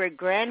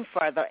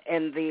great-great-grandfather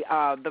and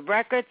the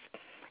records,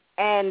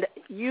 and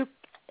you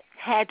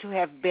had to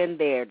have been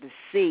there to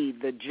see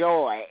the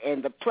joy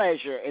and the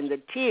pleasure and the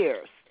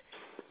tears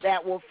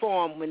that were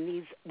formed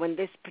when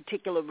this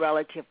particular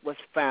relative was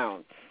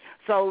found.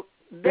 So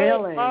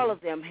all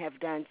of them have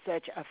done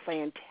such a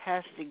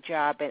fantastic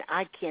job, and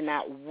I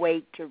cannot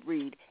wait to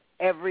read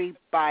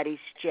everybody's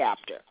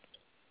chapter.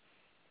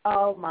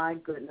 Oh, my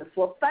goodness.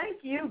 Well, thank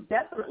you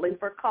definitely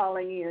for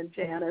calling in,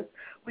 Janice.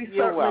 We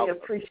You're certainly welcome.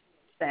 appreciate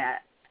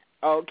that.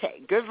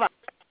 Okay, goodbye.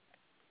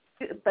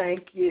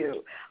 Thank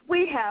you.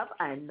 We have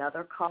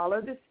another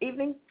caller this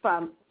evening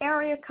from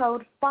area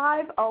code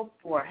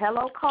 504.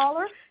 Hello,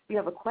 caller. Do you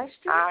have a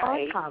question or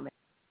a comment?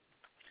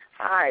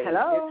 Hi.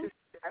 Hello.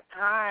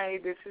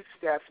 This is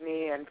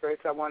Stephanie, and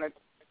first I want to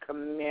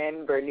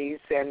commend Bernice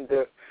and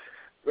the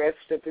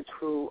rest of the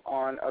crew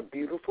on a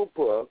beautiful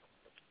book.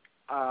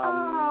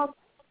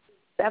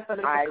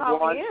 Stephanie,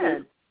 calling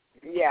in.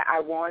 I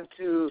want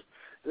to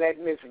let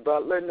Miss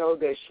Butler know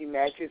that she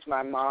matches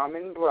my mom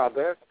and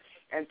brother,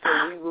 and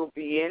so we will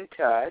be in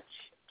touch.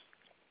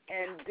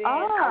 And then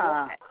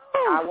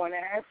I want to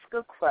ask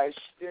a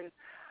question.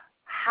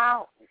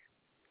 How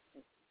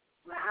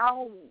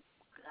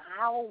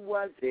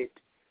was it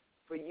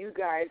for you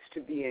guys to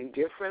be in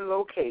different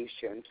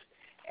locations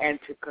and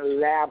to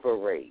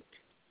collaborate?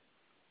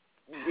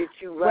 Did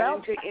you run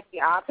into any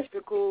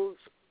obstacles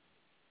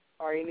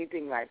or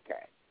anything like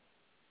that?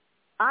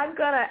 I'm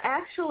going to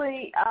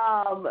actually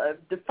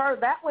defer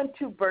that one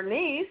to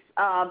Bernice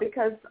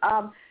because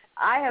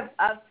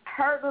I've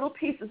heard little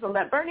pieces on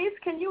that. Bernice,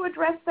 can you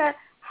address that?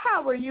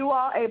 How were you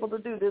all able to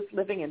do this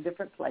living in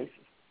different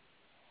places?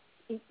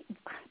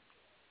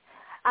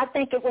 I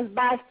think it was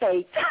by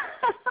faith.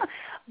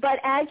 But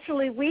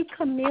actually we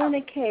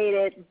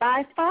communicated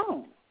by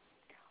phone.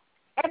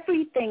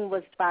 Everything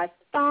was by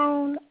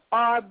phone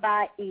or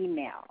by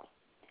email.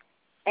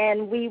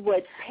 And we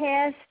would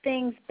pass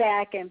things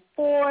back and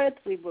forth.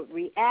 We would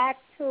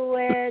react to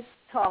it,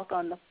 talk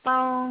on the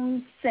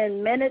phone,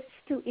 send minutes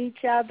to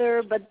each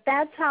other. But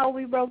that's how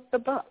we wrote the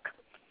book.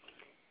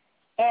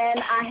 And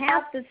I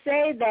have to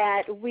say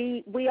that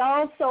we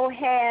also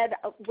had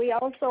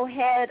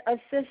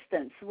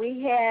assistants.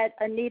 We had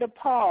Anita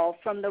Paul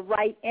from The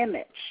Right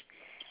Image.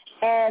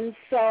 And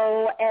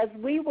so as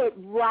we would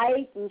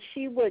write and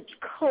she would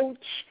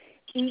coach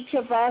each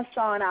of us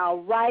on our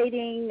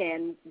writing,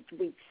 and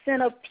we'd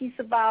send a piece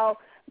of our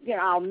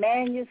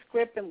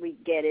manuscript and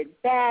we'd get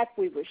it back.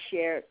 We would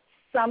share it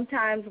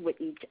sometimes with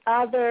each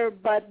other.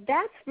 But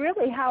that's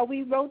really how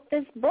we wrote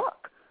this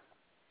book.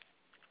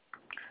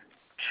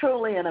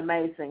 Truly an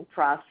amazing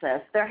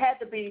process. There had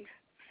to be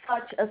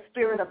such a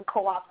spirit of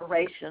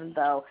cooperation,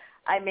 though.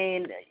 I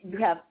mean, you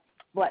have,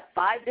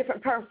 5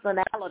 different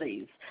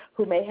personalities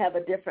who may have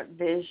a different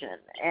vision,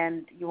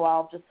 and you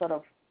all just sort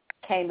of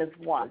came as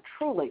one.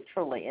 Truly,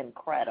 truly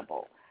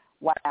incredible.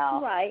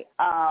 Wow. Right.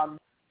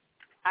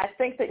 I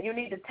think that you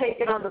need to take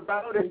it on the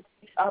road and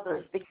teach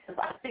others, because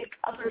I think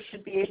others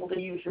should be able to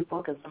use your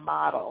book as a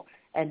model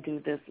and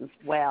do this as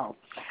well.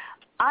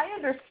 I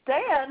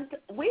understand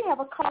we have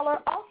a caller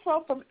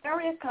also from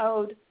area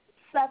code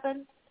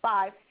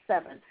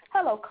 757.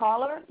 Hello,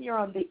 caller. You're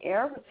on the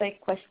air with a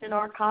question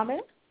or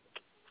comment.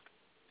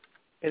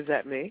 Is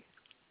that me?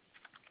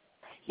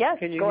 Yes,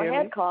 Can you go hear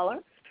ahead, me?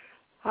 caller.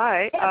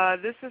 Hi, Yes.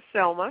 This is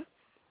Selma,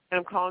 and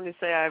I'm calling to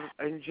say I've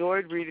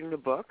enjoyed reading the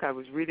book. I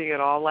was reading it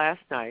all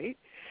last night.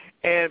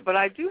 But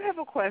I do have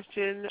a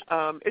question.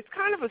 It's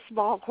kind of a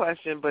small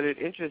question, but it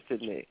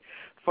interested me.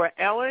 For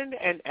Ellen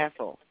and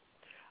Ethel.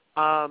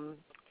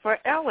 For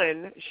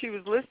Ellen, she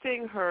was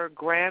listing her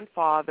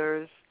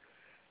grandfather's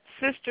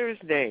sister's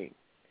name.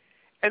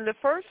 And the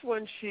first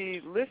one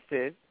she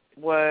listed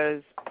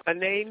was a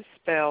name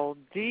spelled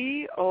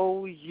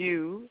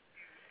Douschkia.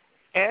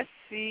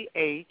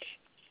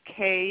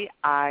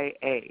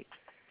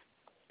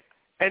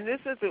 And this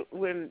is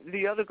when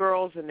the other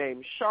girls are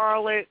named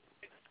Charlotte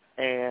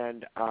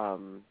and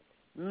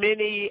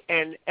Minnie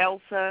and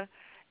Elsa.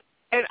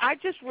 And I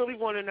just really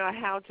want to know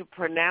how to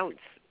pronounce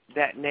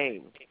that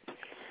name.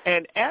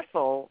 And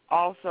Ethel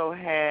also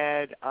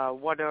had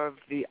one of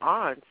the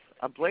aunts,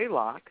 a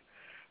Blaylock.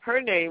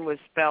 Her name was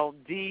spelled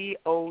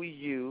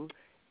Douschka.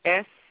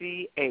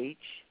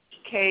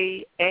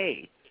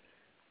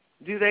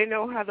 Do they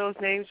know how those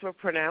names were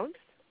pronounced?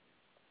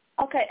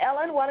 Okay,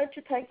 Ellen, why don't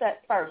you take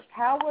that first?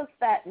 How was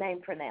that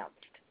name pronounced?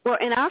 Well,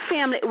 in our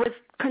family, it was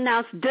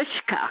pronounced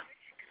Dushka.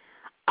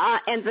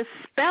 And the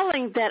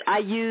spelling that I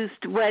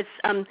used was,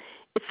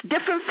 it's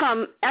different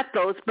from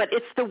Ethel's, but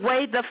it's the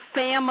way the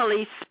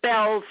family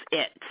spells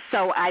it.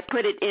 So I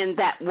put it in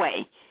that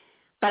way.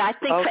 But I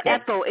think for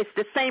Ethel, it's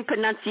the same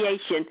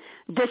pronunciation,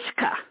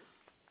 Dushka.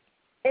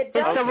 It's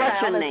a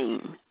Russian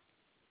name.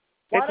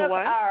 One of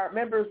our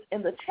members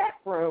in the chat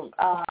room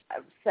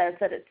says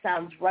that it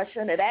sounds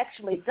Russian. It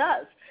actually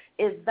does.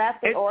 Is that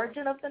the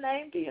origin of the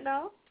name? Do you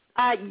know?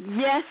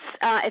 Yes,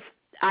 I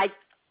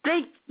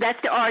think that's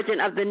the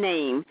origin of the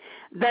name.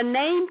 The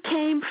name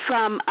came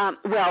from,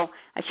 well,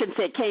 I shouldn't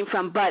say it came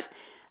from, but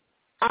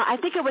I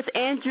think it was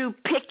Andrew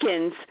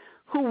Pickens,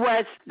 who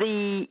was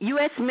the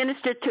U.S.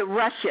 minister to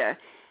Russia,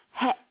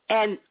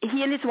 and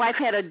he and his wife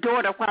had a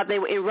daughter while they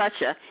were in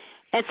Russia.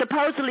 And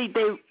supposedly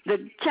the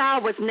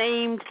child was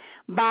named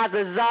by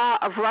the Tsar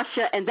of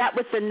Russia, and that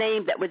was the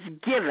name that was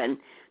given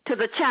to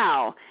the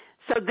child.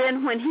 So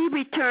then when he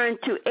returned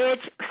to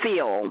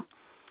Edgefield,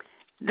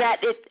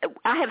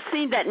 I have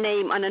seen that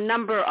name on a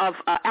number of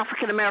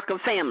African-American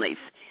families.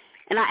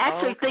 And I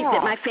actually think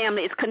that my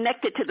family is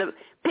connected to the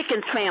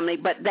Pickens family,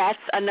 but that's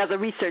another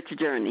research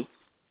journey.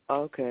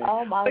 Okay.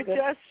 Oh, my goodness.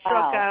 It just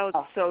struck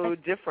out so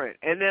different.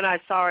 And then I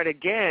saw it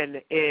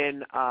again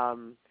in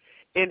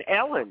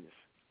Ellen's,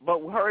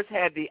 but hers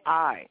had the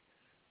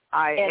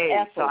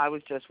IA, so I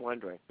was just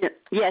wondering.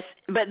 Yes,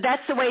 but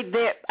that's the way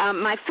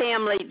my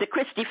family, the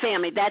Christie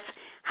family, that's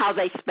how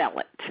they spell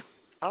it.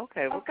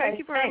 Okay, well, thank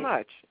you very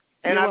much.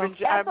 And I'm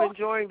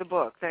enjoying the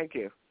book. Thank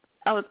you.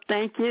 Oh,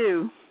 thank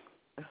you.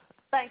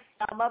 Thanks.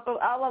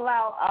 I'll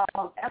allow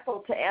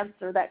Ethel to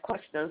answer that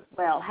question as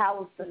well. How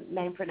was the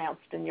name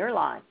pronounced in your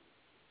line?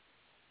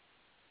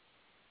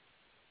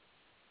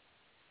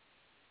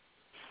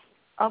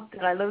 Oh,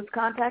 did I lose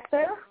contact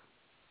there?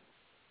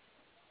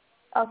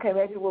 Okay,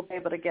 maybe we'll be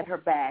able to get her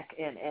back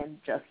in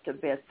just a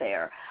bit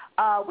there.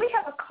 We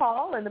have a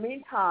call in the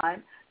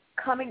meantime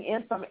coming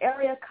in from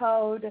area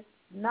code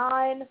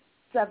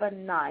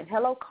 979.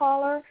 Hello,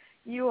 caller.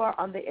 You are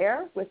on the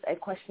air with a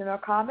question or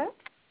comment.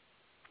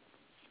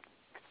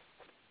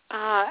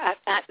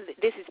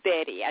 This is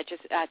Betty. I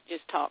just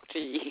talked to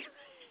you.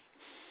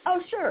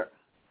 Oh, sure.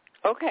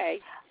 Okay.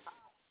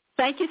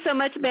 Thank you so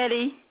much,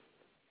 Betty.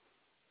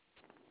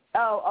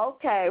 Oh,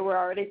 okay. We're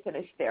already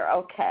finished there.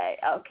 Okay.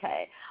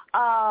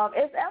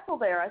 Is Ethel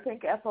there? I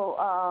think Ethel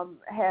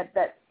had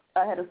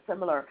a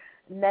similar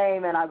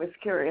name, and I was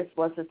curious,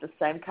 was it the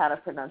same kind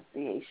of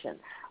pronunciation?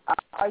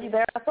 Are you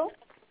there, Ethel?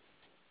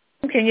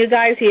 Can you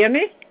guys hear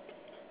me?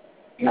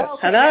 Yes.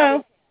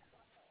 Hello?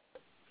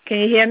 Can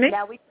you hear me?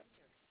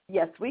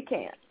 Yes, we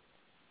can.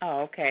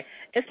 Oh, okay.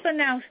 It's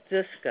pronounced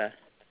Dushka.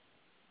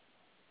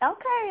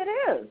 Okay, it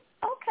is.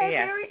 Okay,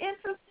 yeah. Very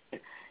interesting.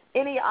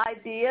 Any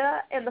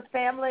idea in the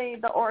family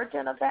the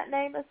origin of that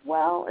name as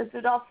well? Is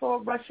it also a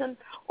Russian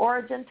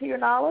origin to your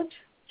knowledge?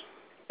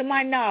 To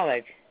my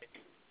knowledge,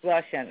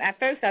 Russian. At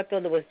first I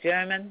thought it was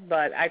German,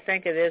 but I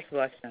think it is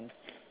Russian.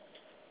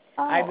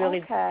 Oh, I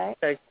really okay.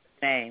 searched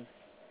the name.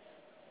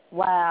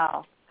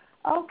 Wow.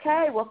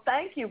 Okay, well,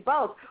 thank you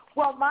both.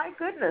 Well, my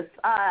goodness,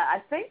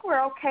 I think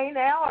we're okay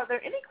now. Are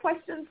there any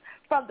questions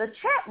from the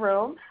chat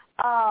room?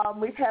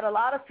 We've had a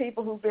lot of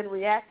people who've been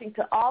reacting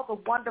to all the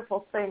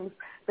wonderful things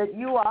that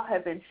you all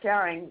have been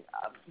sharing,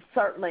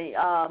 certainly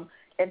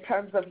in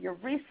terms of your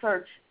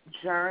research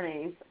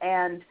journeys.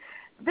 And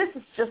this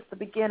is just the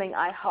beginning,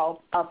 I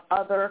hope, of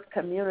other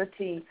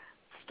community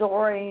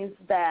stories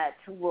that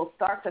will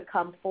start to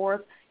come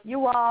forth.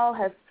 You all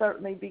have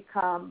certainly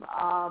become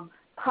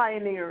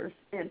pioneers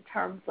in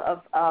terms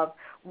of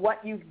what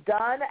you've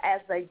done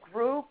as a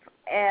group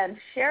and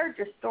shared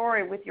your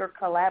story with your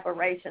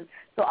collaboration.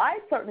 So I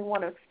certainly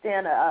want to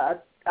extend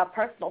a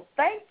personal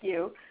thank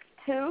you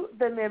to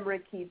the Memory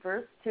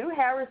Keepers, to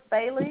Harris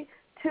Bailey,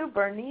 to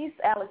Bernice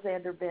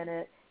Alexander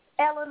Bennett,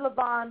 Ellen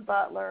LaVon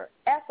Butler,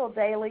 Ethel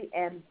Dailey,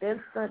 and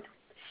Vincent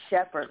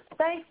Sheppard.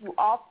 Thank you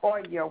all for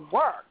your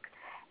work,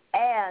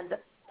 and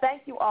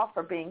thank you all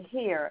for being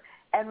here.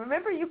 And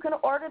remember, you can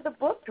order the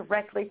book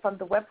directly from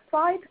the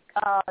website,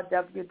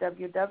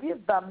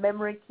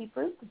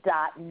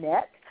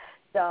 www.thememorykeepers.net.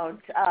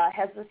 Don't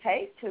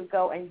hesitate to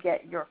go and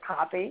get your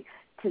copy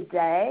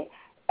today.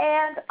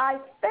 And I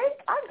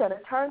think I'm going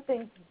to turn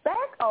things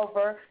back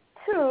over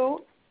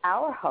to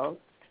our host,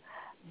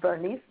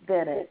 Bernice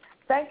Bennett.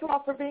 Thank you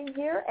all for being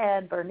here,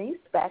 and Bernice,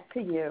 back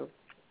to you.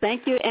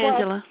 Thank you,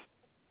 Angela.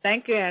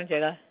 Thank you,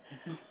 Angela.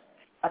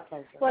 A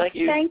pleasure. Well,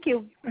 thank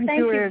you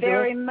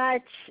very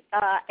much,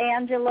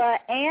 Angela,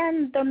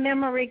 and the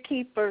Memory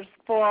Keepers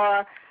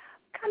for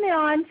coming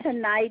on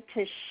tonight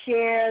to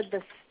share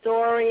the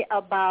story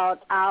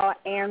about our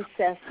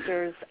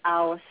ancestors,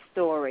 our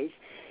stories.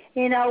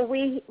 You know,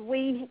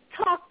 we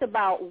talked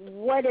about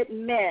what it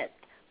meant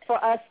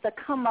for us to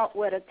come up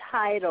with a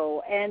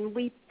title, and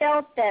we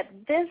felt that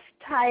this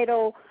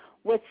title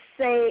would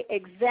say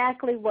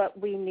exactly what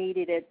we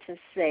needed it to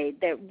say,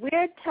 that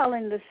we're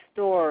telling the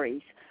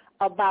stories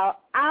about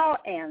our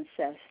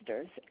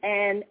ancestors.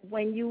 And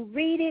when you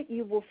read it,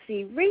 you will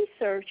see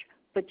research,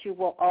 but you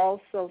will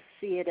also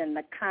see it in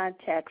the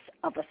context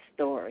of a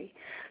story.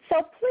 So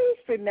please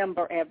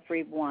remember,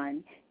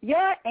 everyone,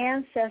 your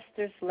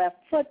ancestors left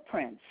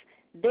footprints.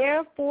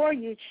 Therefore,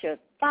 you should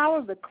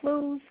follow the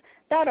clues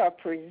that are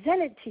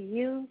presented to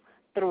you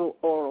through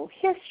oral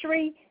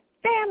history,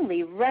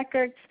 family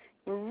records,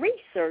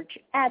 research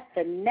at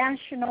the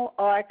National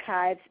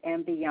Archives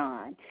and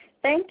beyond.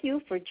 Thank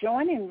you for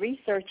joining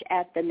Research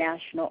at the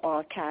National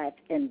Archives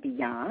and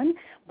Beyond,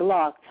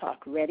 Blog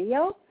Talk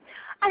Radio.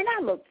 And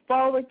I look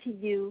forward to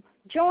you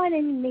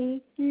joining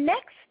me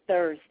next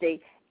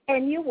Thursday,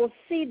 and you will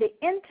see the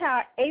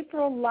entire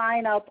April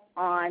lineup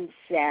on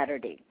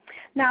Saturday.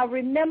 Now,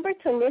 remember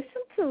to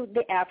listen to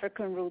the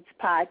African Roots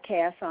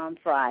podcast on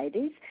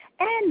Fridays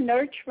and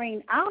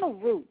Nurturing Our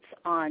Roots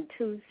on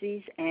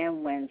Tuesdays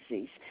and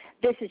Wednesdays.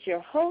 This is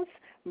your host,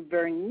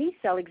 Bernice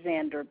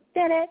Alexander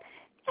Bennett,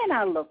 and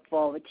I look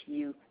forward to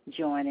you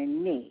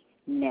joining me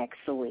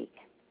next week.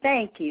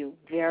 Thank you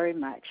very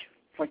much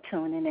for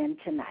tuning in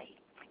tonight.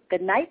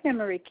 Good night,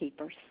 Memory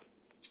Keepers.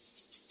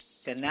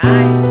 Good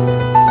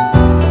night.